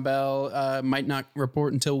 Le'Veon Bell might not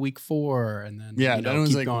report until week 4, and then then it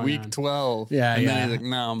was like week 12. Yeah, and then he's like,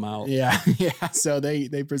 no, I'm out. Yeah. So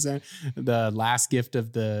they present the last gift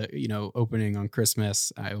of the opening on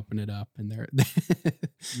Christmas. I open it up, and they're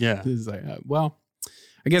it's like, well,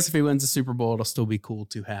 I guess if he wins the Super Bowl, it'll still be cool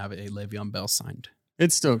to have a Le'Veon Bell signed.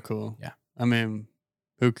 It's still cool. Yeah. I mean,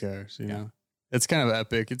 who cares? You know. It's kind of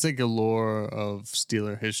epic. It's like a lore of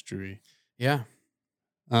Steeler history. Yeah.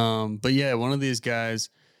 But yeah, one of these guys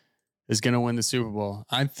is going to win the Super Bowl.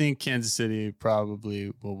 I think Kansas City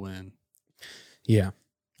probably will win. Yeah,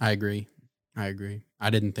 I agree. I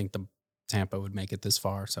didn't think the Tampa would make it this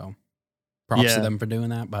far, so props to them for doing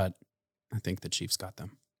that, but I think the Chiefs got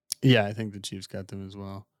them. Yeah, I think the Chiefs got them as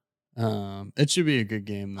well. It should be a good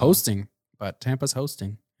game, though. Hosting, but Tampa's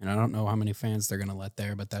hosting. And I don't know how many fans they're going to let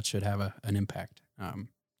there, but that should have an impact.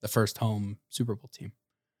 The first home Super Bowl team.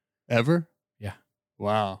 Ever? Yeah.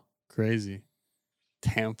 Wow. Crazy.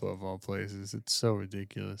 Tampa, of all places. It's so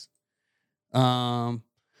ridiculous. All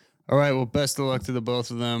right. Well, best of luck to the both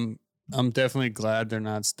of them. I'm definitely glad they're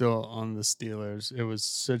not still on the Steelers. It was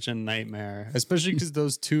such a nightmare, especially because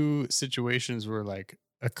those two situations were like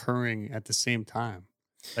occurring at the same time.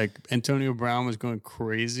 Like Antonio Brown was going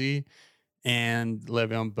crazy, and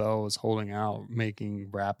Le'Veon Bell was holding out, making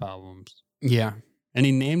rap albums. Yeah. And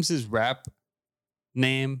he names his rap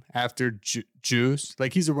name after Juice.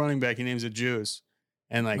 Like, he's a running back. He names it Juice.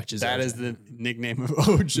 And, like, that is the nickname of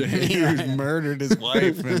OJ. He murdered his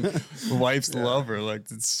wife and wife's lover. Like,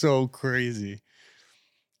 it's so crazy.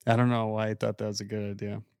 I don't know why I thought that was a good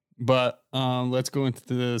idea. But let's go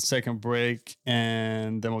into the second break,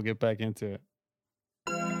 and then we'll get back into it.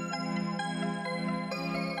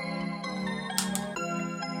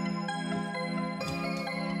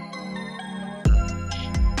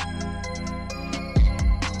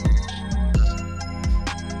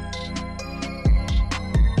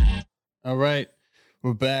 All right,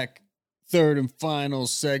 we're back. Third and final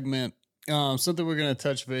segment. Something we're going to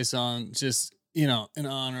touch base on, just, in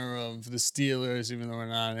honor of the Steelers, even though we're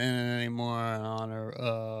not in it anymore, in honor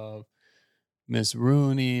of Miss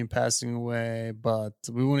Rooney passing away. But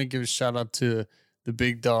we want to give a shout out to the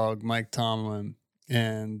big dog, Mike Tomlin.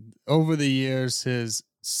 And over the years, his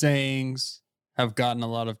sayings have gotten a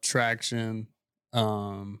lot of traction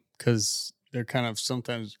because they're kind of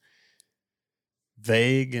sometimes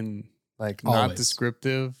vague and like not Always.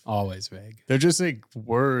 descriptive. Always vague. They're just like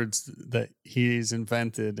words that he's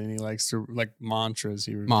invented, and he likes to like mantras.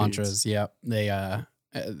 He repeats. Mantras. Yep. They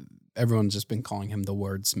everyone's just been calling him the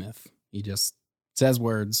wordsmith. He just says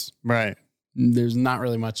words. Right. There's not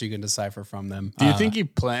really much you can decipher from them. Do you think he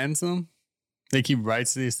plans them? Like he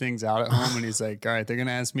writes these things out at home, and he's like, "All right, they're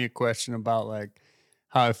gonna ask me a question about like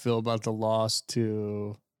how I feel about the loss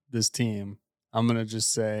to this team. I'm gonna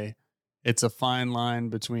just say it's a fine line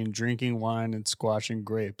between drinking wine and squashing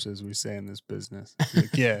grapes, as we say in this business."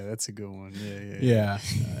 Like, yeah, that's a good one. Yeah.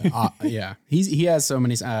 Yeah. He has so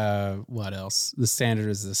many. What else? The standard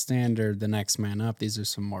is the standard. The next man up. These are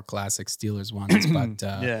some more classic Steelers ones, but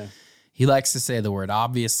Yeah. he likes to say the word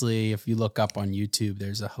obviously. If you look up on YouTube,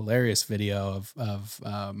 there's a hilarious video of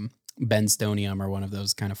Ben Stonium, or one of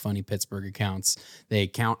those kind of funny Pittsburgh accounts. They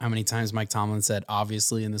count how many times Mike Tomlin said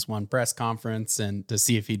obviously in this one press conference, and to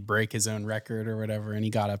see if he'd break his own record or whatever. And he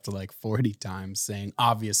got up to like 40 times saying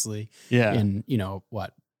obviously Yeah. in,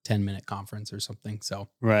 10-minute conference or something. So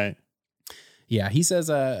Right. yeah, he says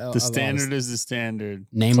The standard is the standard.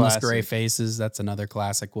 nameless Classic. gray faces. That's another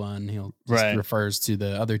classic one. He'll just Right. refers to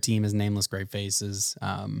the other team as nameless gray faces.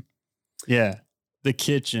 Yeah. The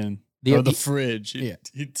kitchen. The fridge. Yeah.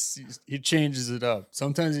 He changes it up.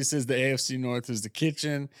 Sometimes he says the AFC North is the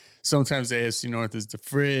kitchen. Sometimes the AFC North is the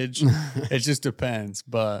fridge. It just depends.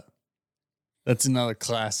 But that's another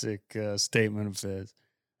classic statement of his.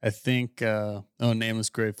 I think, nameless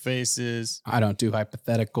gray faces. I don't do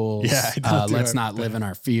hypotheticals. Yeah, I don't do let's not live in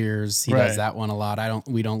our fears. He Right. does that one a lot.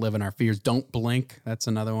 We don't live in our fears. Don't blink. That's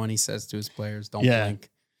another one he says to his players. Don't Yeah. blink.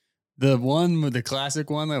 The one with the classic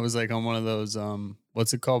one that was like on one of those,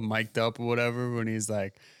 what's it called? Mic'd up or whatever. When he's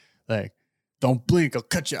like, don't blink. I'll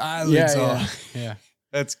cut your eyelids off. Yeah.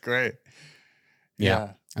 That's great.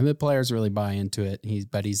 Yeah. And the players really buy into it. He's,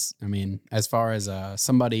 as far as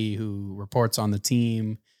somebody who reports on the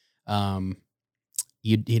team,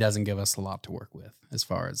 he doesn't give us a lot to work with as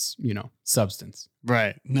far as, substance.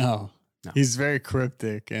 Right. No. No. He's very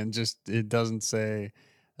cryptic and just it doesn't say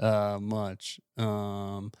much.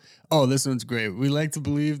 This one's great. We like to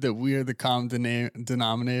believe that we are the common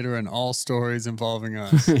denominator in all stories involving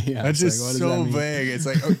us. Yeah, That's it's just like, what does so that mean? vague. It's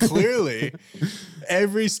like, clearly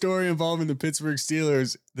every story involving the Pittsburgh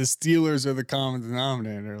Steelers, the Steelers are the common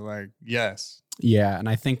denominator. Like, yes. Yeah, and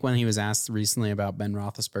I think when he was asked recently about Ben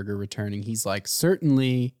Roethlisberger returning, he's like,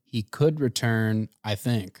 certainly he could return, I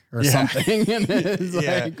think, or Yeah. something. And it's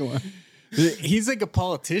Yeah. like, what? He's like a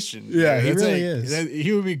politician. Yeah, he That's really like- is.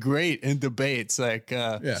 He would be great in debates. Like,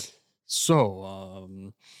 Yeah. So,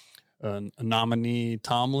 nominee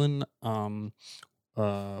Tomlin,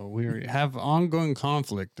 we have ongoing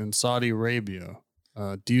conflict in Saudi Arabia.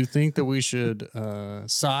 Do you think that we should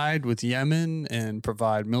side with Yemen and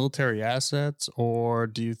provide military assets, or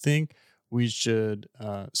do you think we should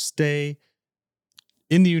stay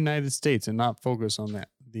in the United States and not focus on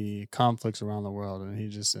the conflicts around the world? And he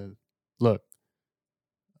just said, "Look,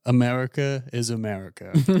 America is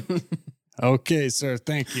America." Okay, sir.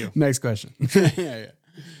 Thank you. Next question.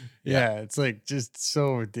 Yeah, it's like just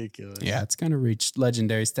so ridiculous. Yeah, it's kind of reached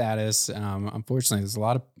legendary status. Unfortunately, there's a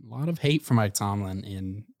lot of hate for Mike Tomlin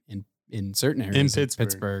in certain areas In of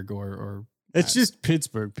Pittsburgh or It's just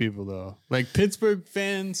Pittsburgh people, though. Like Pittsburgh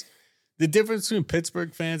fans, the difference between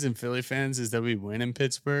Pittsburgh fans and Philly fans is that we win in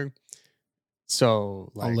Pittsburgh.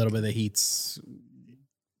 So, like, a little bit of the heat's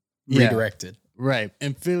Yeah. redirected. right.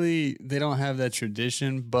 And Philly, they don't have that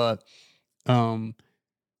tradition, but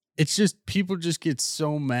it's just people just get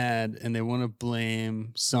so mad and they want to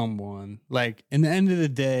blame someone. Like, in the end of the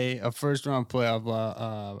day, a first round of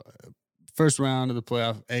the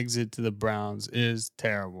playoff exit to the Browns is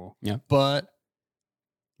terrible. Yeah. But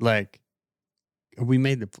like, we're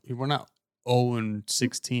not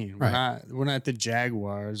 0-16. Right. We're not the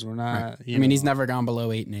Jaguars. We're not. Right. You He's know. never gone below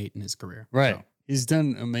 8-8 in his career. Right. So, He's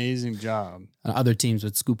done an amazing job. other teams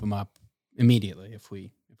would scoop him up immediately if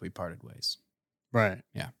we parted ways. Right.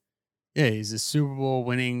 Yeah. Yeah. He's a Super Bowl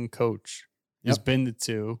winning coach. He's Yep. been to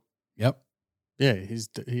 2. Yep. Yeah.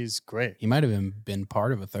 He's great. He might have even been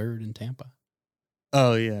part of a third in Tampa.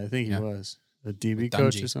 Oh yeah, I think he Yeah. was a DB With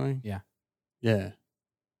coach or Dungy. something. Yeah. Yeah.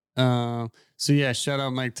 So yeah, shout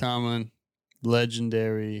out Mike Tomlin,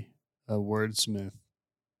 legendary wordsmith.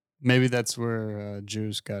 Maybe that's where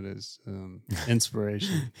Juice got his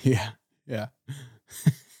inspiration. Yeah. Yeah.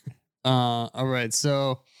 All right,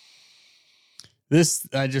 so this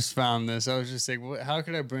I just found this. I was just like, how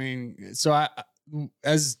could I bring? So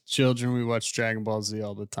as children, we watched Dragon Ball Z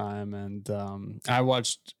all the time, and I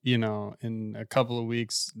watched, in a couple of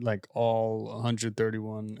weeks, like all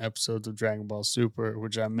 131 episodes of Dragon Ball Super,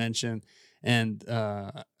 which I mentioned, and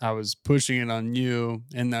I was pushing it on you,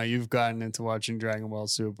 and now you've gotten into watching Dragon Ball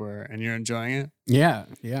Super, and you're enjoying it. Yeah,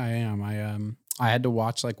 I am. I had to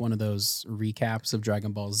watch like one of those recaps of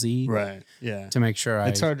Dragon Ball Z, Right? Yeah, to make sure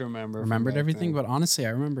it's I hard to remembered everything. But honestly, I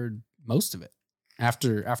remembered most of it.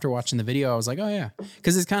 After watching the video, I was like, oh yeah,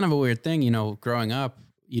 because it's kind of a weird thing, growing up,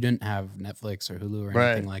 you didn't have Netflix or Hulu or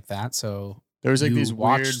anything like that, so there was like these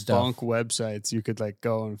weird stuff. bunk websites you could like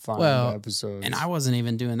go and find Well, episodes. And I wasn't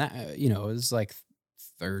even doing that. It was like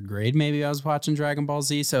third grade, maybe I was watching Dragon Ball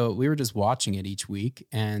Z. So we were just watching it each week.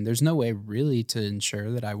 And there's no way really to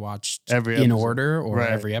ensure that I watched every in episode. order or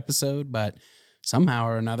Right. every episode. But somehow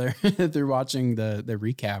or another, through watching the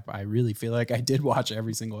recap, I really feel like I did watch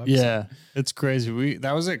every single episode. Yeah, it's crazy.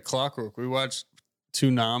 That was like clockwork. We watched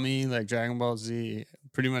Toonami, like Dragon Ball Z,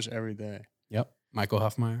 pretty much every day. Yep. Michael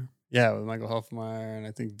Huffmeyer. Yeah, with Michael Huffmeyer and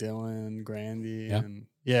I think Dylan Grandy. Yep. And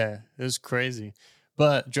yeah, it was crazy.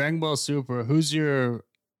 But Dragon Ball Super, who's your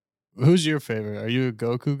favorite? Are you a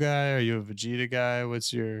Goku guy? Are you a Vegeta guy?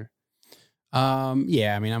 What's your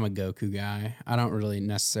Yeah, I mean, I'm a Goku guy. I don't really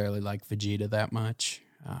necessarily like Vegeta that much.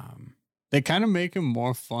 They kind of make him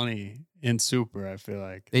more funny in Super, I feel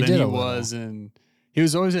like. They than did he a little. was in he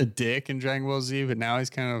was always a dick in Dragon Ball Z, but now he's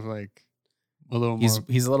kind of like a little more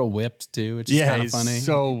He's a little whipped too, which is kind of he's funny.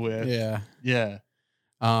 so whipped. Yeah. Yeah.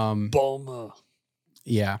 Bulma.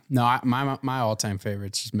 Yeah. No, my all-time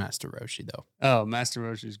favorite is Master Roshi though. Oh, Master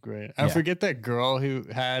Roshi's great. I Yeah. forget that girl who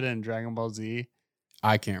had in Dragon Ball Z.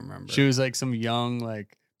 I can't remember. She was like some young,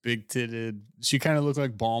 like big titted. She kind of looked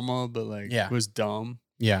like Bulma, but like was dumb.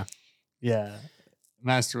 Yeah. Yeah.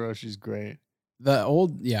 Master Roshi's great.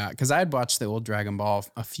 Because I had watched the old Dragon Ball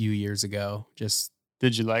a few years ago.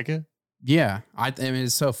 Did you like it? Yeah. I mean,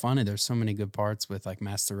 it's so funny. There's so many good parts with like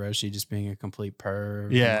Master Roshi just being a complete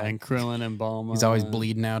perv. Yeah, and Krillin and Bulma. He's always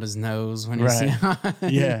bleeding out his nose when you see him.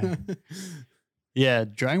 Yeah. Yeah,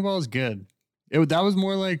 Dragon Ball is good. That was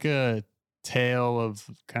more like a tale of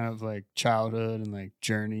kind of like childhood and like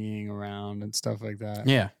journeying around and stuff like that.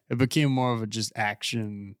 Yeah. It became more of a just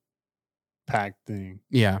action packed thing.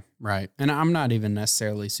 Yeah. Right. And I'm not even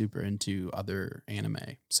necessarily super into other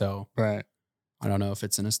anime. So Right. I don't know if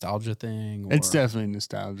it's a nostalgia thing. Or, It's definitely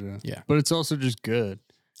nostalgia. Yeah. But it's also just good.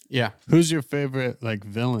 Yeah. Who's your favorite like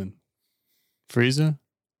villain? Frieza?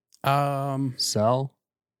 Cell?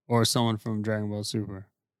 Or someone from Dragon Ball Super?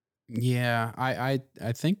 Yeah. I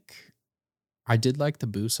think I did like the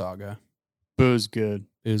Boo saga. Boo's good.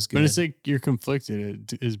 It was good. But it's like you're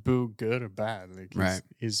conflicted. Is Boo good or bad? Like Right.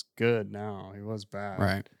 He's good now. He was bad.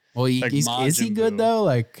 Right. Well, Like is he Majin good Buu. though?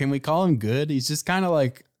 Like, can we call him good? He's just kind of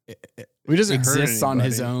like He doesn't hurt exists on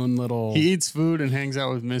his anybody. own little. He eats food and hangs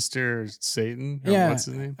out with Mr. Satan. Or Yeah. What's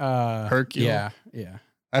his name? Hercule. Yeah. Yeah.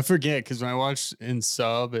 I forget because when I watched in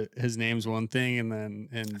sub, his name's one thing, and then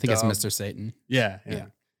in I think it's Mr. Satan. Yeah. Yeah.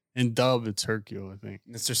 In dub, it's Hercule, I think.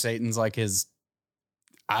 Mr. Satan's like his.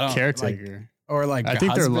 I don't Caretaker. or like I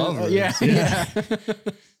think they're husband. lovers. Yeah. Yeah. Yeah.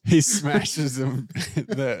 He smashes them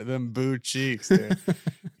Boo cheeks, dude.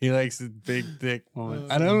 He likes the big thick woman.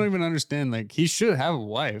 I don't even understand. Like he should have a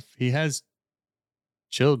wife. He has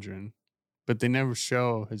children, but they never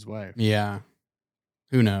show his wife. Yeah.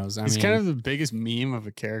 Who knows? He's kind of the biggest meme of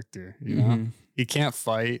a character. You know, Mhm. he can't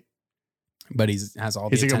fight. But has all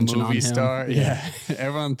the He's like a attention on movie him. star. Yeah.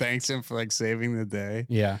 Everyone thanks him for like saving the day.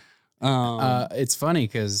 Yeah. It's funny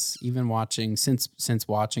because even watching since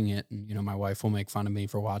watching it, and my wife will make fun of me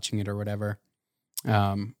for watching it or whatever.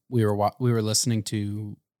 We were listening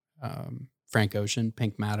to Frank Ocean,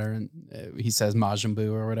 Pink Matter, and he says Majin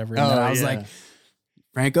Buu or whatever. And then I was like,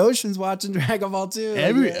 Frank Ocean's watching Dragon Ball too.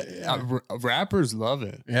 Rappers love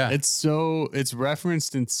it. Yeah. It's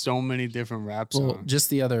referenced in so many different rap songs. Well,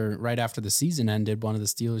 just right after the season ended, one of the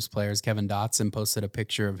Steelers players, Kevin Dotson, posted a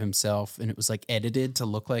picture of himself, and it was like edited to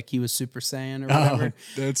look like he was Super Saiyan or whatever.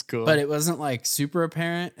 Oh, that's cool. But it wasn't like super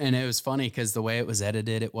apparent, and it was funny because the way it was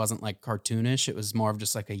edited, it wasn't like cartoonish. It was more of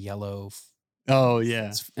just like a yellow. Oh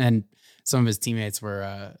yeah. And some of his teammates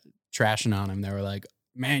were trashing on him. They were like,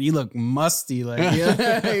 "Man, you look musty." Like, yeah.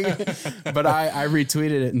 But I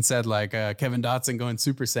retweeted it and said like Kevin Dotson going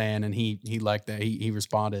Super Saiyan, and he liked that. He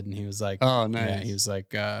responded and he was like, "Oh, nice." Yeah, he was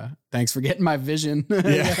like, "Thanks for getting my vision."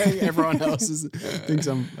 Yeah. Everyone else thinks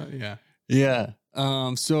I'm. Yeah. Yeah.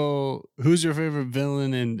 So who's your favorite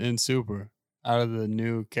villain in Super out of the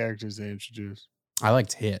new characters they introduced? I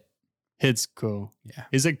liked Hit. Hit's cool. Yeah.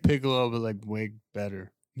 He's like Piccolo, but like way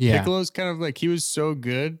better. Yeah. Piccolo's kind of like he was so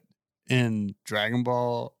good in Dragon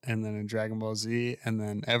Ball and then in Dragon Ball Z, and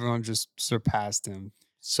then everyone just surpassed him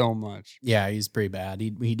so much. Yeah, he's pretty bad.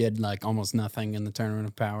 He did like almost nothing in the Tournament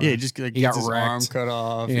of Power. Yeah, he just like He gets got his wrecked. arm cut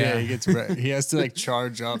off. Yeah, he gets he has to like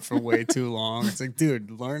charge up for way too long. It's like,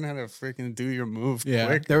 dude, learn how to freaking do your move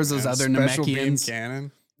quick. There was those other Special beam Namekians.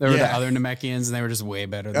 cannon. There were the other Namekians, and they were just way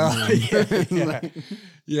better than him.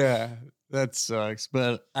 Yeah, that sucks.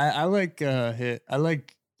 But I like hit.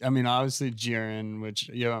 I mean, obviously Jiren, which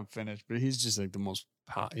you haven't finished, but he's just like the most,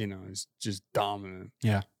 he's just dominant.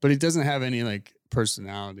 Yeah, but he doesn't have any like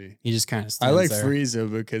personality. He just kind of. I like there.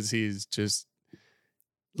 Frieza because he's just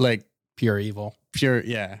like pure evil. Pure,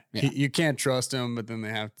 yeah. You can't trust him, but then they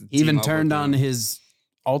have to. He even turned on his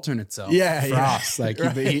alternate self. Frost. Like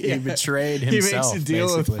he betrayed himself. He makes a deal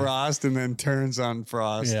basically. with Frost and then turns on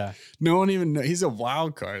Frost. Yeah. No one even knows. He's a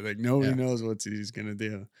wild card. Like nobody knows what he's gonna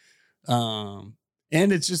do.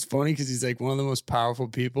 And it's just funny because he's like one of the most powerful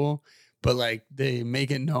people, but like they make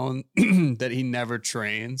it known that he never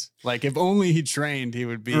trains. Like if only he trained, he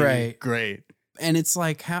would be great. And it's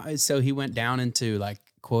like so he went down into like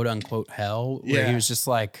quote unquote hell where he was just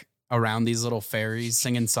like around these little fairies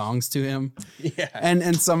singing songs to him. Yeah.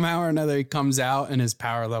 And somehow or another he comes out and his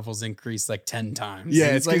power levels increase like 10 times.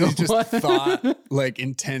 Yeah, it's like he just thought like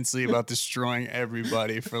intensely about destroying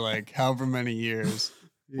everybody for like however many years.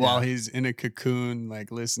 While he's in a cocoon, like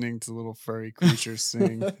listening to little furry creatures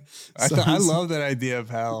sing. I love that idea of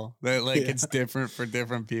hell. That like it's different for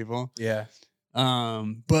different people. Yeah.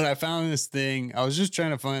 But I found this thing. I was just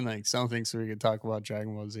trying to find like something so we could talk about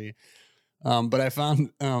Dragon Ball Z. But I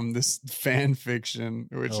found this fan fiction,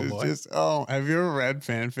 which have you ever read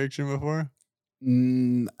fan fiction before?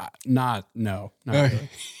 Not really.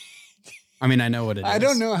 I mean, I know what it is. I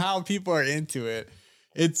don't know how people are into it.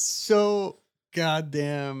 It's so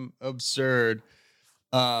goddamn absurd.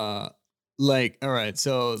 Like, all right,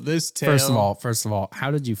 so this tale. First of all, how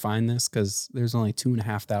did you find this? Because there's only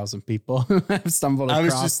 2,500 people who have stumbled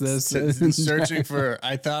across this. Searching for.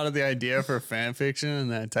 I thought of the idea for fan fiction, and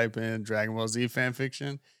then I type in Dragon Ball Z fan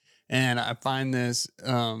fiction, and I find this.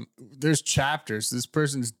 There's chapters. This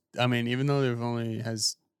person's. I mean, even though they've only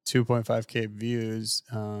has 2.5K views,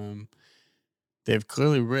 they've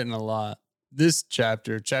clearly written a lot. This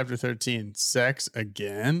chapter 13, sex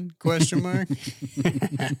again? Question mark.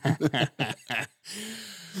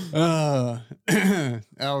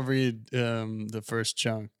 I'll read the first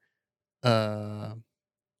chunk. I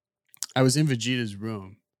was in Vegeta's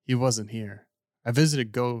room. He wasn't here. I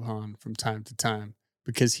visited Gohan from time to time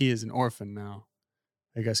because he is an orphan now.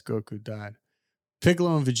 I guess Goku died.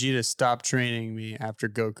 Piccolo and Vegeta stopped training me after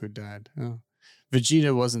Goku died. Oh.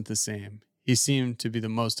 Vegeta wasn't the same. He seemed to be the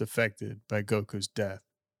most affected by Goku's death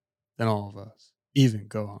than all of us, even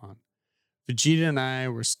Gohan. Vegeta and I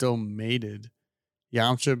were still mated.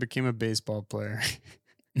 Yamcha became a baseball player.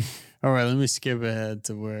 All right, let me skip ahead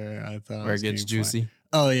to where I thought where it gets juicy.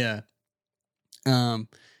 Oh yeah. I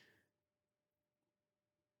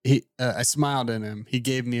smiled at him. He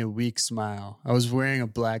gave me a weak smile. I was wearing a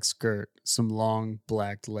black skirt, some long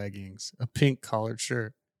black leggings, a pink collared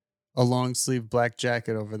shirt, a long sleeve black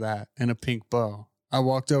jacket over that, and a pink bow. I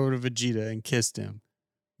walked over to Vegeta and kissed him.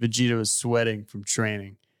 Vegeta was sweating from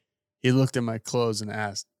training. He looked at my clothes and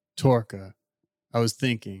asked, Torka. I was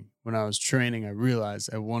thinking, when I was training, I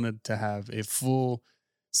realized I wanted to have a full-blooded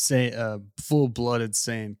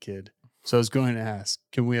Saiyan kid. So I was going to ask,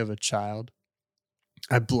 can we have a child?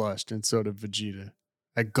 I blushed, and so did Vegeta.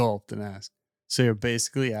 I gulped and asked, so you're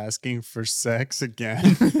basically asking for sex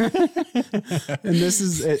again? And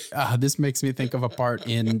this makes me think of a part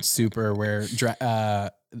in Super where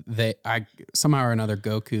somehow or another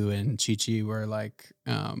Goku and Chi-Chi were like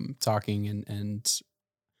talking and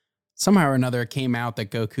somehow or another it came out that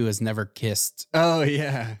Goku has never kissed. Oh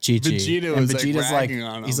yeah, Chi-Chi. Vegeta was Vegeta's like ragging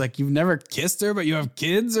on him. He's like, you've never kissed her, but you have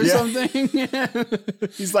kids or something.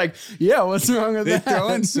 He's like, yeah, what's wrong with that? They throw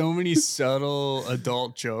in so many subtle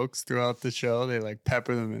adult jokes throughout the show. They like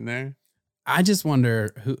pepper them in there. I just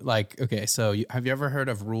wonder who. Like, okay, so have you ever heard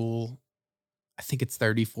of Rule? I think it's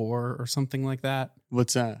 34 or something like that.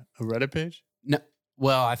 What's that? A Reddit page? No.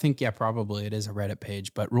 Well, I think, probably it is a Reddit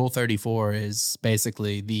page, but Rule 34 is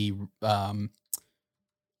basically the, oh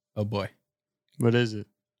boy. What is it?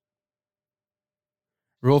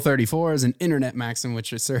 Rule 34 is an internet maxim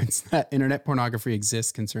which asserts that internet pornography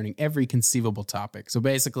exists concerning every conceivable topic. So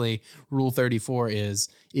basically, Rule 34 is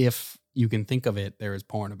if you can think of it, there is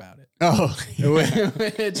porn about it. Oh,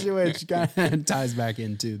 which kind of ties back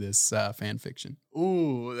into this fan fiction.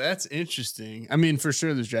 Ooh, that's interesting. I mean, for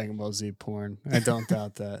sure, there's Dragon Ball Z porn. I don't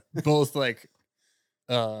doubt that. Both like,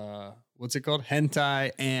 what's it called?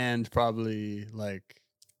 Hentai and probably like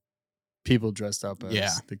people dressed up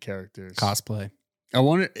as the characters. Cosplay. I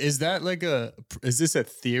wonder, is this a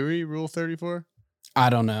theory, Rule 34? I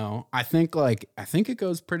don't know. I think it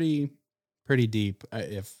goes pretty deep.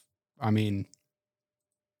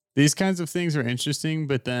 These kinds of things are interesting,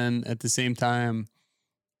 but then at the same time,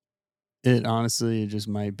 it just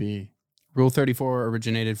might be. Rule 34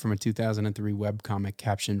 originated from a 2003 webcomic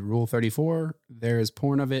captioned Rule 34, there is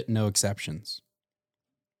porn of it, no exceptions.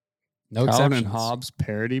 No Calvin exceptions. and Hobbes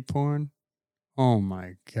parody porn? Oh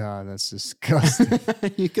my God, that's disgusting.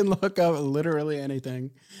 You can look up literally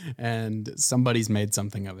anything and somebody's made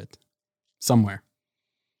something of it somewhere.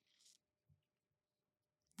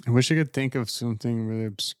 I wish I could think of something really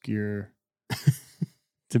obscure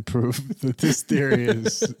to prove that this theory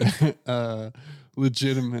is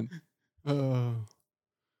legitimate. Oh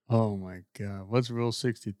my God. What's Rule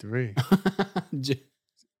 63?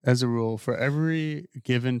 As a rule, for every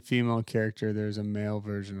given female character, there's a male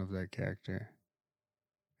version of that character.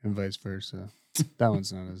 And vice versa. That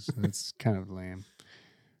one's not that's kind of lame.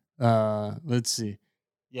 Let's see.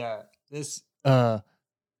 Yeah, this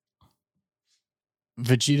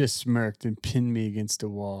Vegeta smirked and pinned me against a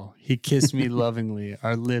wall. He kissed me lovingly.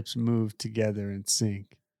 Our lips moved together in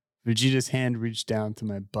sync. Vegeta's hand reached down to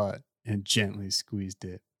my butt and gently squeezed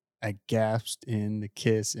it. I gasped in the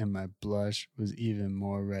kiss, and my blush was even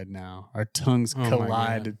more red now. Our tongues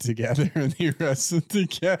collided together, and they wrestled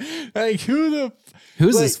together. Like, who's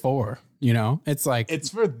this for? You know, it's like it's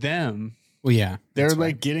for them. Well, yeah, they're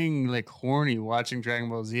like getting like horny watching Dragon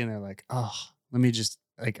Ball Z, and they're like, "Oh, let me just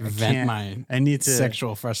like vent I need to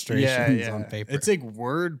sexual frustrations on paper." It's like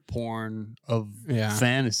word porn of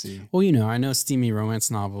fantasy. Well, you know, I know steamy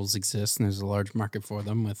romance novels exist, and there's a large market for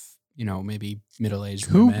them with, you know, maybe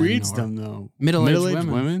middle-aged women. Who reads them though? Middle-aged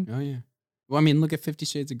women. Oh yeah. Well, I mean, look at 50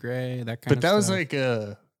 Shades of Grey, that kind of stuff. But that was like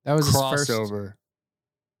that was crossover.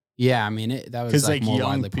 Yeah, I mean, that was like more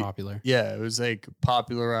widely popular. Yeah, it was like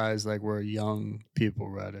popularized, like where young people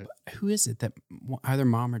read it. Who is it that either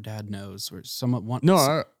mom or dad knows, or someone wants? No,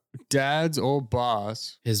 our dad's old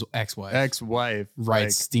boss, his ex-wife, writes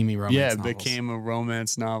like, steamy romance. novels. Became a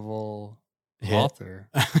romance novel author.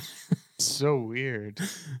 So weird.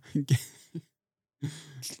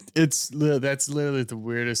 That's literally the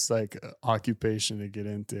weirdest like occupation to get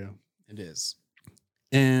into. It is,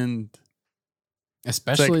 and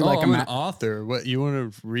especially like I'm an author. What, you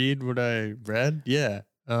want to read what I read? Yeah.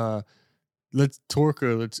 Let's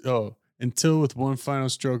until with one final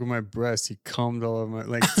stroke of my breast, he cummed all over my,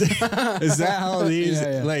 like, is that how these,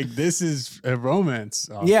 like, this is a romance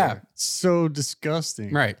author. Yeah. So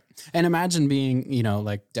disgusting. Right. And imagine being, you know,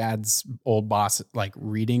 like dad's old boss, like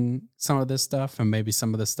reading some of this stuff and maybe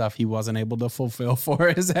some of the stuff he wasn't able to fulfill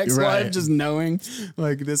for his ex-wife, just knowing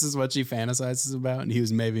like this is what she fantasizes about. And he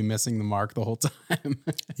was maybe missing the mark the whole time.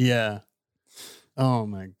 Yeah. Oh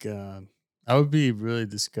my God. I would be really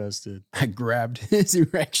disgusted. I grabbed his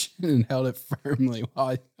erection and held it firmly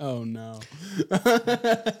while oh no.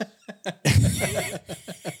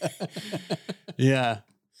 Yeah,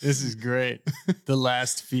 this is great. The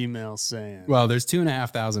last female Saiyan. Well, there's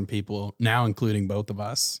 2,500 people now, including both of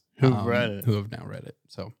us, who've read it. Who have now read it.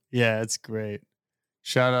 So yeah, it's great.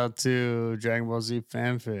 Shout out to Dragon Ball Z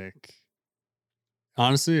fanfic.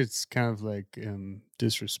 Honestly, it's kind of like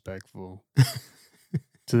disrespectful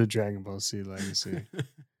to the Dragon Ball Z legacy.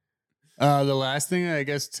 The last thing I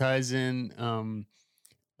guess ties in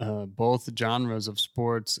both genres of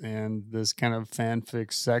sports and this kind of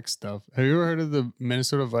fanfic sex stuff. Have you ever heard of the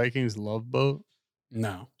Minnesota Vikings Love Boat?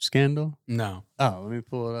 No. Scandal? No. Oh, let me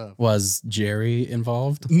pull it up. Was Jerry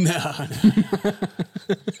involved? No.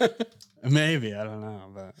 Maybe, I don't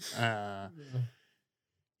know, but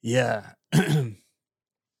yeah.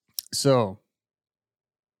 So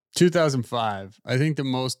 2005. I think the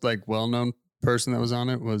most like well-known person that was on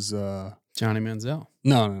it was Johnny Manziel.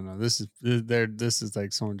 No. This is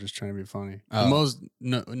like someone just trying to be funny. The most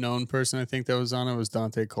known person I think that was on it was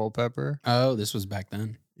Dante Culpepper. Oh, this was back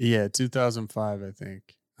then. Yeah, 2005, I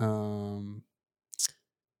think.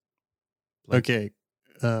 Okay.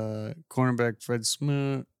 Cornerback Fred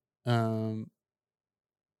Smoot. Who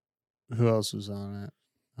else was on it?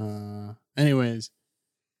 Anyways,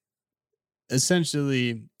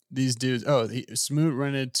 essentially these dudes, Smoot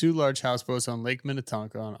rented 2 large houseboats on Lake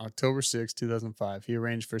Minnetonka on October 6, 2005. He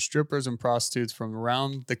arranged for strippers and prostitutes from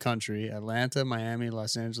around the country, Atlanta, Miami,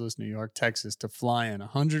 Los Angeles, New York, Texas, to fly in.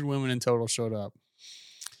 100 women in total showed up.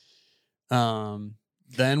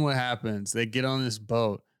 Then what happens? They get on this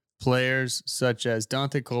boat. Players such as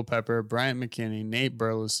Dante Culpepper, Bryant McKinney, Nate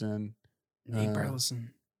Burleson.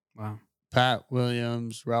 Wow. Pat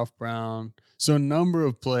Williams, Ralph Brown. So a number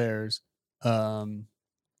of players,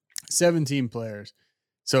 17 players,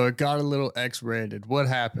 So it got a little X-rated. What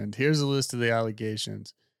happened? Here's a list of the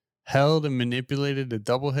allegations. Held and manipulated a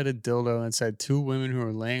double-headed dildo inside 2 women who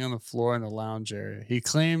were laying on the floor in the lounge area. He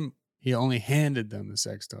claimed he only handed them the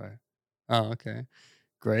sex toy. Oh, okay.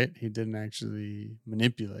 Great. He didn't actually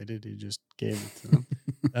manipulate it. He just gave it to them.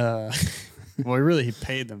 Well, he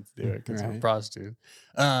paid them to do it because they're prostitutes.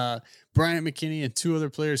 Bryant McKinney and 2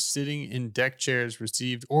 other players sitting in deck chairs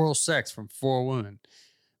received oral sex from 4 women.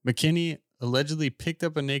 McKinney allegedly picked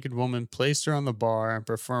up a naked woman, placed her on the bar, and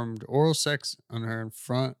performed oral sex on her in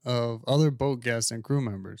front of other boat guests and crew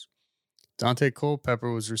members. Dante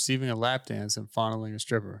Culpepper was receiving a lap dance and fondling a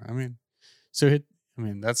stripper.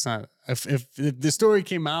 That's not... If the story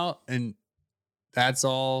came out and that's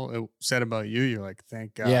all it said about you, you're like,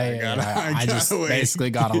 thank God. I just basically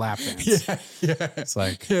got a lap dance. Yeah. It's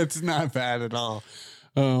like... it's not bad at all.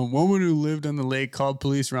 Woman who lived on the lake called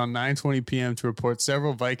police around 9:20 p.m. to report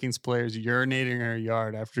several Vikings players urinating in her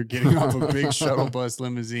yard after getting off a big shuttle bus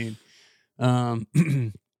limousine.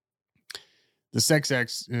 The sex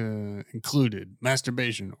acts included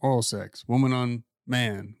masturbation, oral sex, woman on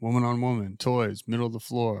man, woman on woman, toys, middle of the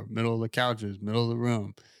floor, middle of the couches, middle of the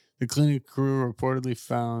room. The clinic crew reportedly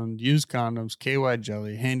found used condoms, KY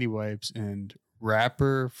jelly, handy wipes, and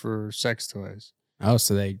wrapper for sex toys. Oh,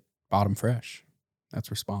 so they bought them fresh. That's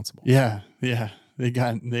responsible. Yeah. They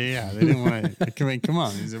didn't want to. I mean, come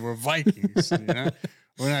on. We're Vikings,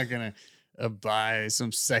 We're not going to buy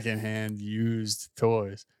some secondhand used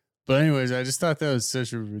toys. But anyways, I just thought that was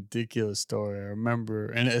such a ridiculous story. I remember,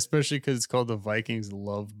 and especially because it's called the Vikings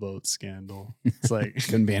Love Boat Scandal. It's like...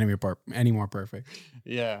 Couldn't be any more perfect.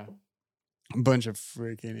 Yeah. A bunch of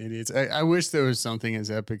freaking idiots. I wish there was something as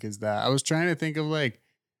epic as that. I was trying to think of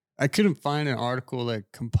I couldn't find an article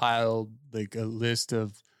that compiled a list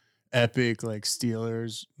of epic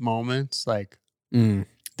Steelers moments.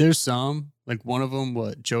 There's some, one of them,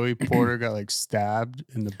 Joey Porter got stabbed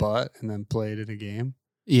in the butt and then played in a game.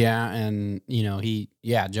 Yeah. And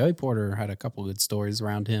Joey Porter had a couple good stories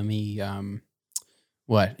around him. He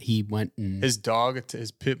went and his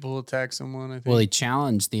pit bull attacked someone, I think. Well, he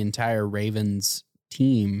challenged the entire Ravens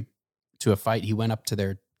team to a fight. He went up to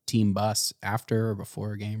their team bus after or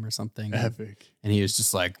before a game or something. Epic. And he was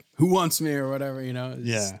just like, who wants me or whatever,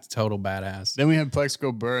 It's total badass. Then we had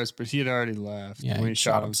Plexico Burris, but he had already left when he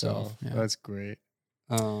shot himself. Yeah. That's great.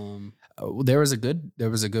 There was a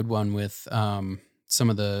good one with some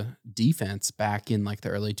of the defense back in the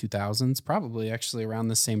early 2000s, probably actually around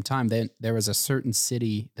the same time. There was a certain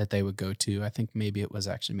city that they would go to. I think maybe it was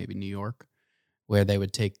maybe New York, where they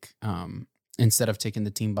would take, instead of taking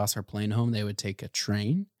the team bus or plane home, they would take a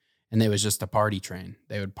train. And it was just a party train.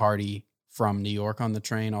 They would party from New York on the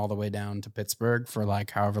train all the way down to Pittsburgh for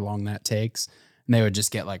however long that takes. And they would just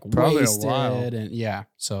get probably wasted. A while. And yeah,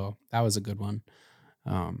 so that was a good one.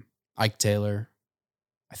 Ike Taylor,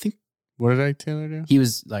 I think. What did Ike Taylor do? He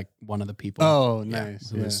was one of the people. Oh, nice.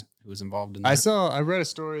 Who was involved in that. I read a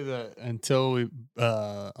story that until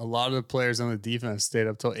a lot of the players on the defense stayed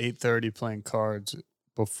up till 8:30 playing cards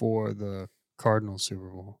before the Cardinals Super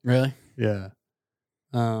Bowl. Really? Yeah.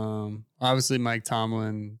 Obviously Mike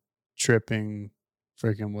Tomlin tripping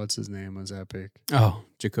freaking what's his name was epic. Oh,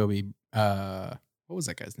 Jacoby. What was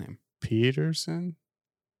that guy's name? Peterson?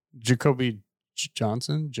 Jacoby Jones?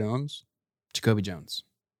 Jacoby Jones.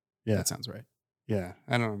 Yeah. That sounds right. Yeah.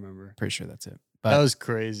 I don't remember. Pretty sure that's it. But that was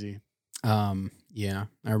crazy. Yeah.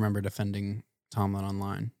 I remember defending Tomlin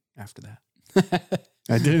online after that.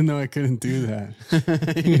 I didn't know I couldn't do that.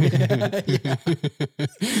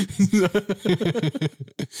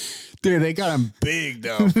 Dude, they got him big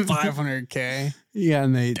though. $500K. Yeah,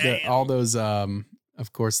 and all those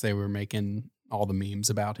of course they were making all the memes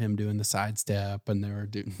about him doing the sidestep, and they were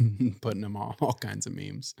putting him all kinds of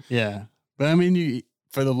memes. Yeah. But I mean,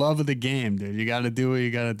 for the love of the game, dude, you got to do what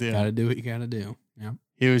you got to do. Got to do what you got to do. Yeah.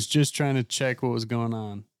 He was just trying to check what was going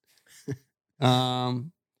on.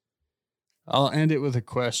 I'll end it with a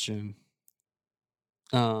question.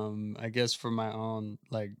 I guess for my own,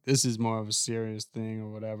 this is more of a serious thing or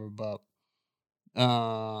whatever, but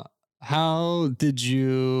how did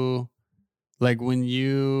you, when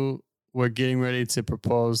you were getting ready to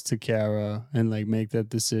propose to Kara and make that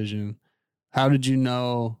decision, how did you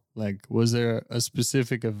know, was there a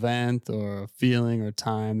specific event or a feeling or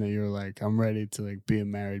time that you're I'm ready to be a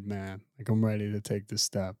married man? I'm ready to take this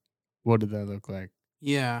step. What did that look like?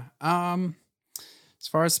 Yeah. As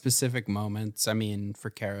far as specific moments, I mean, for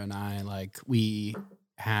Kara and I, we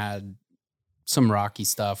had some rocky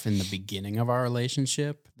stuff in the beginning of our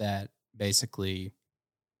relationship that basically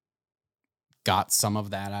got some of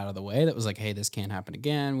that out of the way. That was hey, this can't happen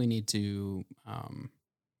again. We need to,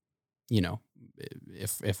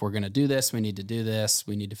 if we're gonna do this, we need to do this.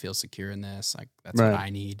 We need to feel secure in this. Like that's Right. what I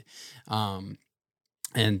need.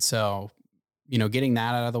 And so, getting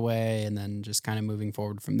that out of the way and then just kind of moving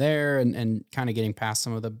forward from there and kind of getting past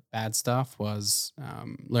some of the bad stuff was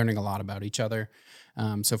learning a lot about each other.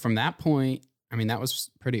 So from that point, I mean, that was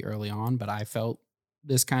pretty early on, but I felt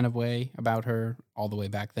this kind of way about her all the way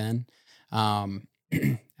back then. And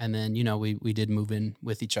then, we did move in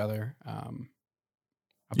with each other.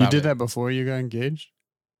 You did that before you got engaged?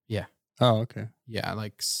 Yeah. Oh, okay. Yeah,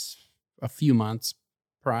 like a few months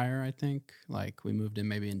prior, I think. Like we moved in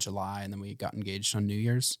maybe in July, and then we got engaged on New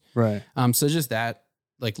Year's. Right. So just that,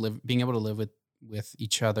 like being able to live with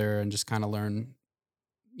each other and just kind of learn,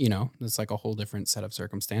 it's like a whole different set of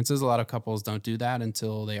circumstances. A lot of couples don't do that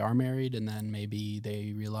until they are married, and then maybe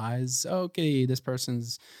they realize, okay, this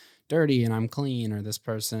person's dirty and I'm clean, or this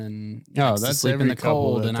person likes to sleep in the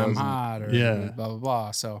cold and I'm hot, or blah blah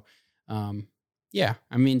blah. So, yeah,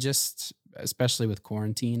 I mean, just especially with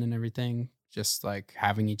quarantine and everything, just like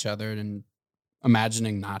having each other and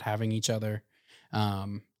imagining not having each other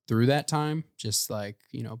through that time, just like,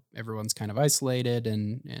 everyone's kind of isolated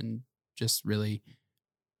and just really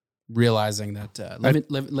realizing that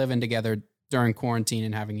living together during quarantine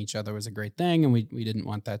and having each other was a great thing. And we didn't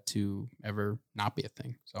want that to ever not be a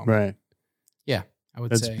thing. So, right. Yeah, I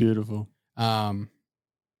would say. That's beautiful. I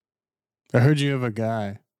heard you have a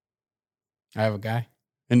guy. I have a guy.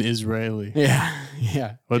 An Israeli. Yeah.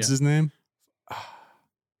 Yeah. What's his name?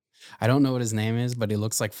 I don't know what his name is, but he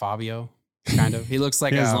looks like Fabio. Kind of. He looks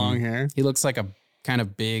like he has long hair. He looks like a kind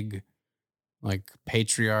of big, like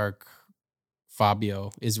patriarch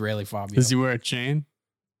Fabio, Israeli Fabio. Does he wear a chain?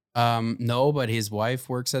 No, but his wife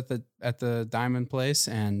works at the diamond place,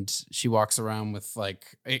 and she walks around with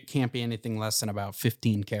like, it can't be anything less than about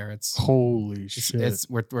 15 carats. Holy shit!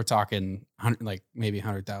 We're talking like maybe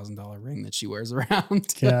 $100,000 ring that she wears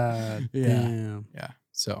around. God damn. Yeah.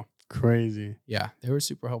 So crazy. Yeah, they were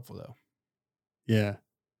super helpful though. Yeah.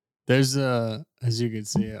 There's as you can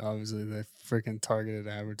see, obviously the freaking targeted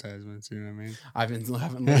advertisements. You know what I mean? I've been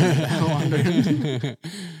wondering.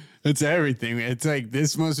 It's everything. It's like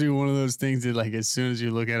this must be one of those things that, like, as soon as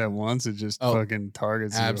you look at it once, it just fucking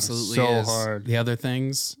targets you so hard. The other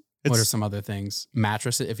things. What are some other things?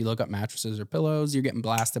 Mattresses. If you look up mattresses or pillows, you're getting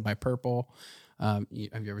blasted by purple. Have you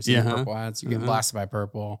ever seen purple ads? You're getting blasted by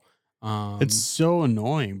purple. It's so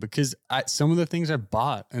annoying because some of the things I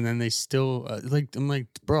bought and then they still I'm like,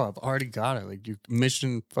 bro, I've already got it. Like, your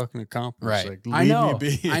mission fucking accomplished. Right. Like, I know.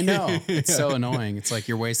 Me be. I know. It's so annoying. It's like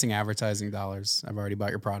you're wasting advertising dollars. I've already bought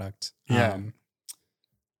your product. Yeah.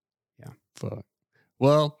 Yeah. Fuck.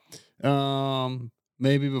 Well,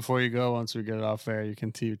 maybe before you go, once we get it off air, you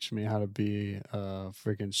can teach me how to be a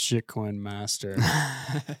freaking shitcoin master.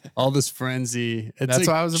 All this frenzy. It's That's like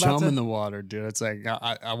what I was about chum in the water, dude. It's like,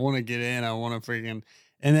 I want to get in. I want to freaking,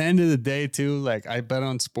 and the end of the day too, like, I bet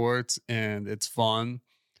on sports and it's fun,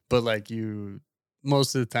 but like,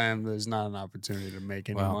 most of the time there's not an opportunity to make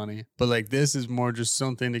any money. But like, this is more just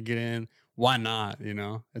something to get in. Why not?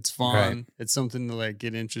 It's fun. Right. It's something to like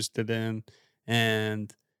get interested in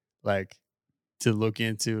and like to look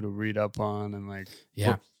into, to read up on, and like,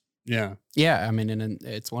 yeah. I mean, and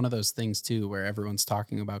it's one of those things too, where everyone's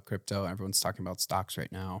talking about crypto, everyone's talking about stocks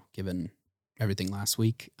right now, given everything last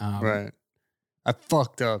week. Right. I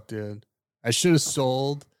fucked up, dude. I should have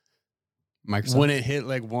sold Microsoft when it hit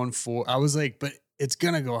like 1.4. I was like, but it's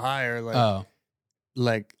gonna go higher. Like,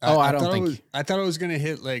 I thought it was gonna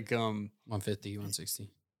hit like 150, 160.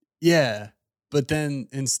 Yeah. But then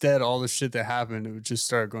instead, all the shit that happened, it would just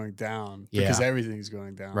start going down because everything's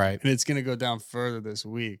going down. Right. And it's going to go down further this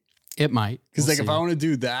week. It might. Because if I want to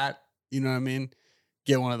do that, you know what I mean?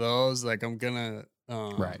 Get one of those, like, I'm going to.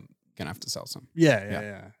 Right. Going to have to sell some.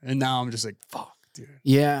 Yeah. And now I'm just like, fuck, dude.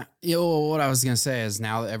 Yeah. What I was going to say is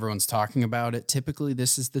now that everyone's talking about it, typically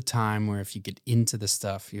this is the time where if you get into the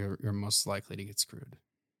stuff, you're most likely to get screwed.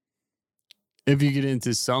 If you get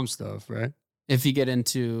into some stuff, right? If you get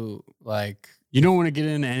into like... You don't want to get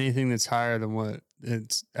into anything that's higher than what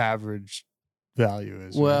its average value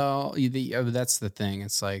is. Well, right? That's the thing.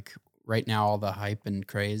 It's like right now all the hype and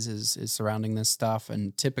craze is surrounding this stuff.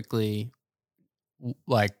 And typically,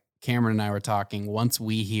 like Cameron and I were talking, once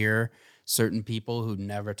we hear certain people who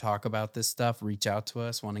never talk about this stuff reach out to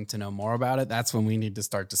us wanting to know more about it, that's when we need to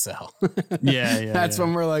start to sell. That's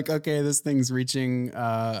when we're like, okay, this thing's reaching,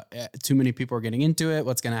 too many people are getting into it.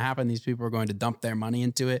 What's going to happen? These people are going to dump their money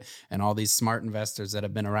into it. And all these smart investors that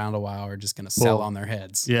have been around a while are just going to sell on their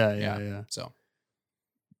heads. Yeah. So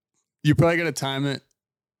you probably got to time it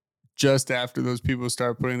just after those people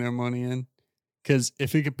start putting their money in. Because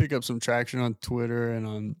if it could pick up some traction on Twitter and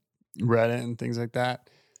on Reddit and things like that,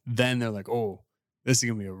 then they're like, oh, this is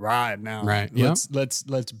gonna be a ride now. Right. Let's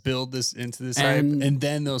build this into this hype, and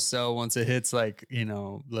then they'll sell once it hits like,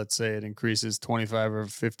 let's say it increases 25 or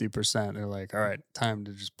 50%. They're like, all right, time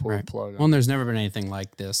to just pull the plug. Well, and there's never been anything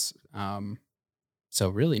like this. So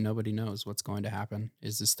really nobody knows what's going to happen.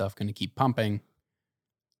 Is this stuff going to keep pumping?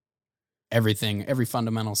 Every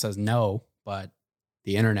fundamental says no, but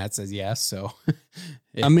the internet says yes. So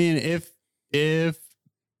I mean, if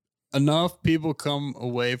enough people come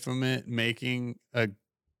away from it making a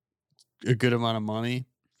good amount of money,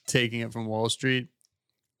 taking it from Wall Street,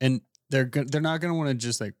 and they're not going to want to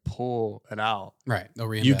just like pull it out. Right. They'll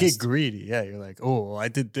reinvest. You get greedy. Yeah. You're like, oh, well, I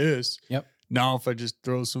did this. Yep. Now, if I just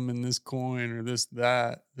throw some in this coin or this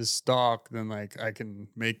stock, then like I can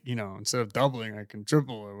make, instead of doubling, I can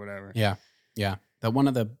triple or whatever. Yeah. Yeah.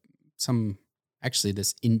 Actually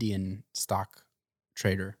this Indian stock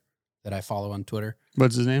trader that I follow on Twitter.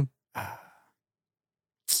 What's his name?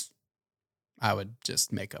 I would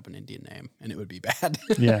just make up an Indian name and it would be bad.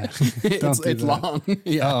 Yeah. It's long.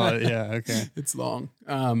 Yeah. Oh, yeah. Okay. It's long.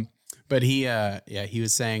 But he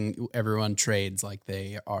was saying everyone trades like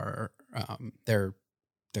they are, their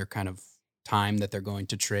kind of time that they're going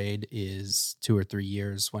to trade is 2 or 3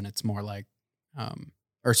 years when it's more like, 2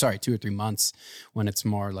 or 3 months when it's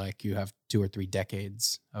more like you have 2 or 3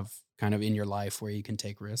 decades of kind of in your life where you can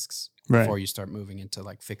take risks before you start moving into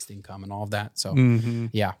like fixed income and all of that. So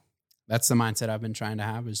yeah, that's the mindset I've been trying to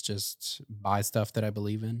have, is just buy stuff that I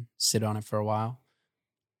believe in, sit on it for a while.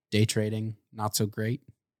 Day trading, not so great.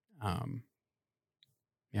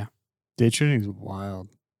 Yeah. Day trading is wild.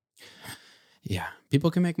 Yeah.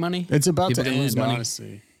 People can make money. It's about People to can lose end, money.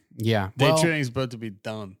 honestly. Yeah. Day trading is about to be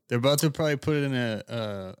done. They're about to probably put it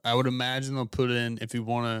in I would imagine they'll put it in, if you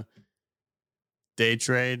want to day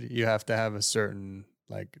trade, you have to have a certain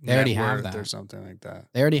like they already have that or something like that.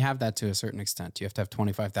 They already have that to a certain extent. You have to have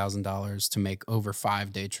 $25,000 to make over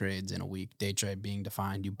 5 day trades in a week. Day trade being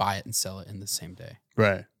defined, you buy it and sell it in the same day.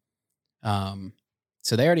 Right.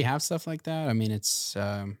 So they already have stuff like that. I mean, it's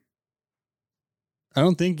I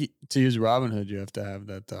don't think to use Robinhood you have to have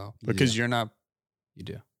that though, because you're not. You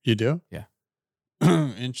do. You do? Yeah.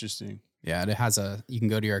 Interesting. Yeah, it has you can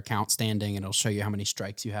go to your account standing and it'll show you how many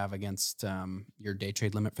strikes you have against your day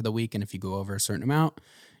trade limit for the week. And if you go over a certain amount,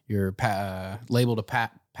 you're labeled a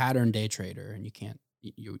pattern day trader, and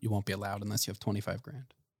you won't be allowed unless you have 25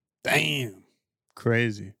 grand. Damn.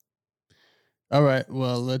 Crazy. All right.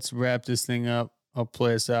 Well, let's wrap this thing up. I'll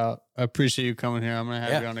play us out. I appreciate you coming here. I'm going to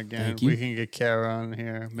have you on again. We can get Kara on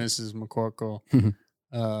here, Mrs. McCorkle.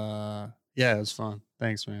 Yeah, it was fun.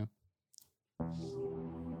 Thanks, man.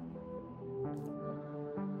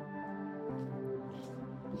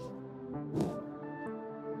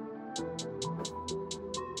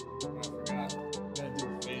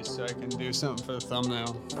 So I can do something for the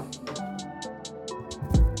thumbnail.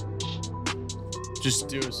 Just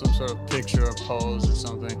do some sort of picture or pose or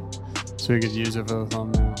something so we could use it for the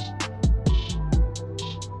thumbnail.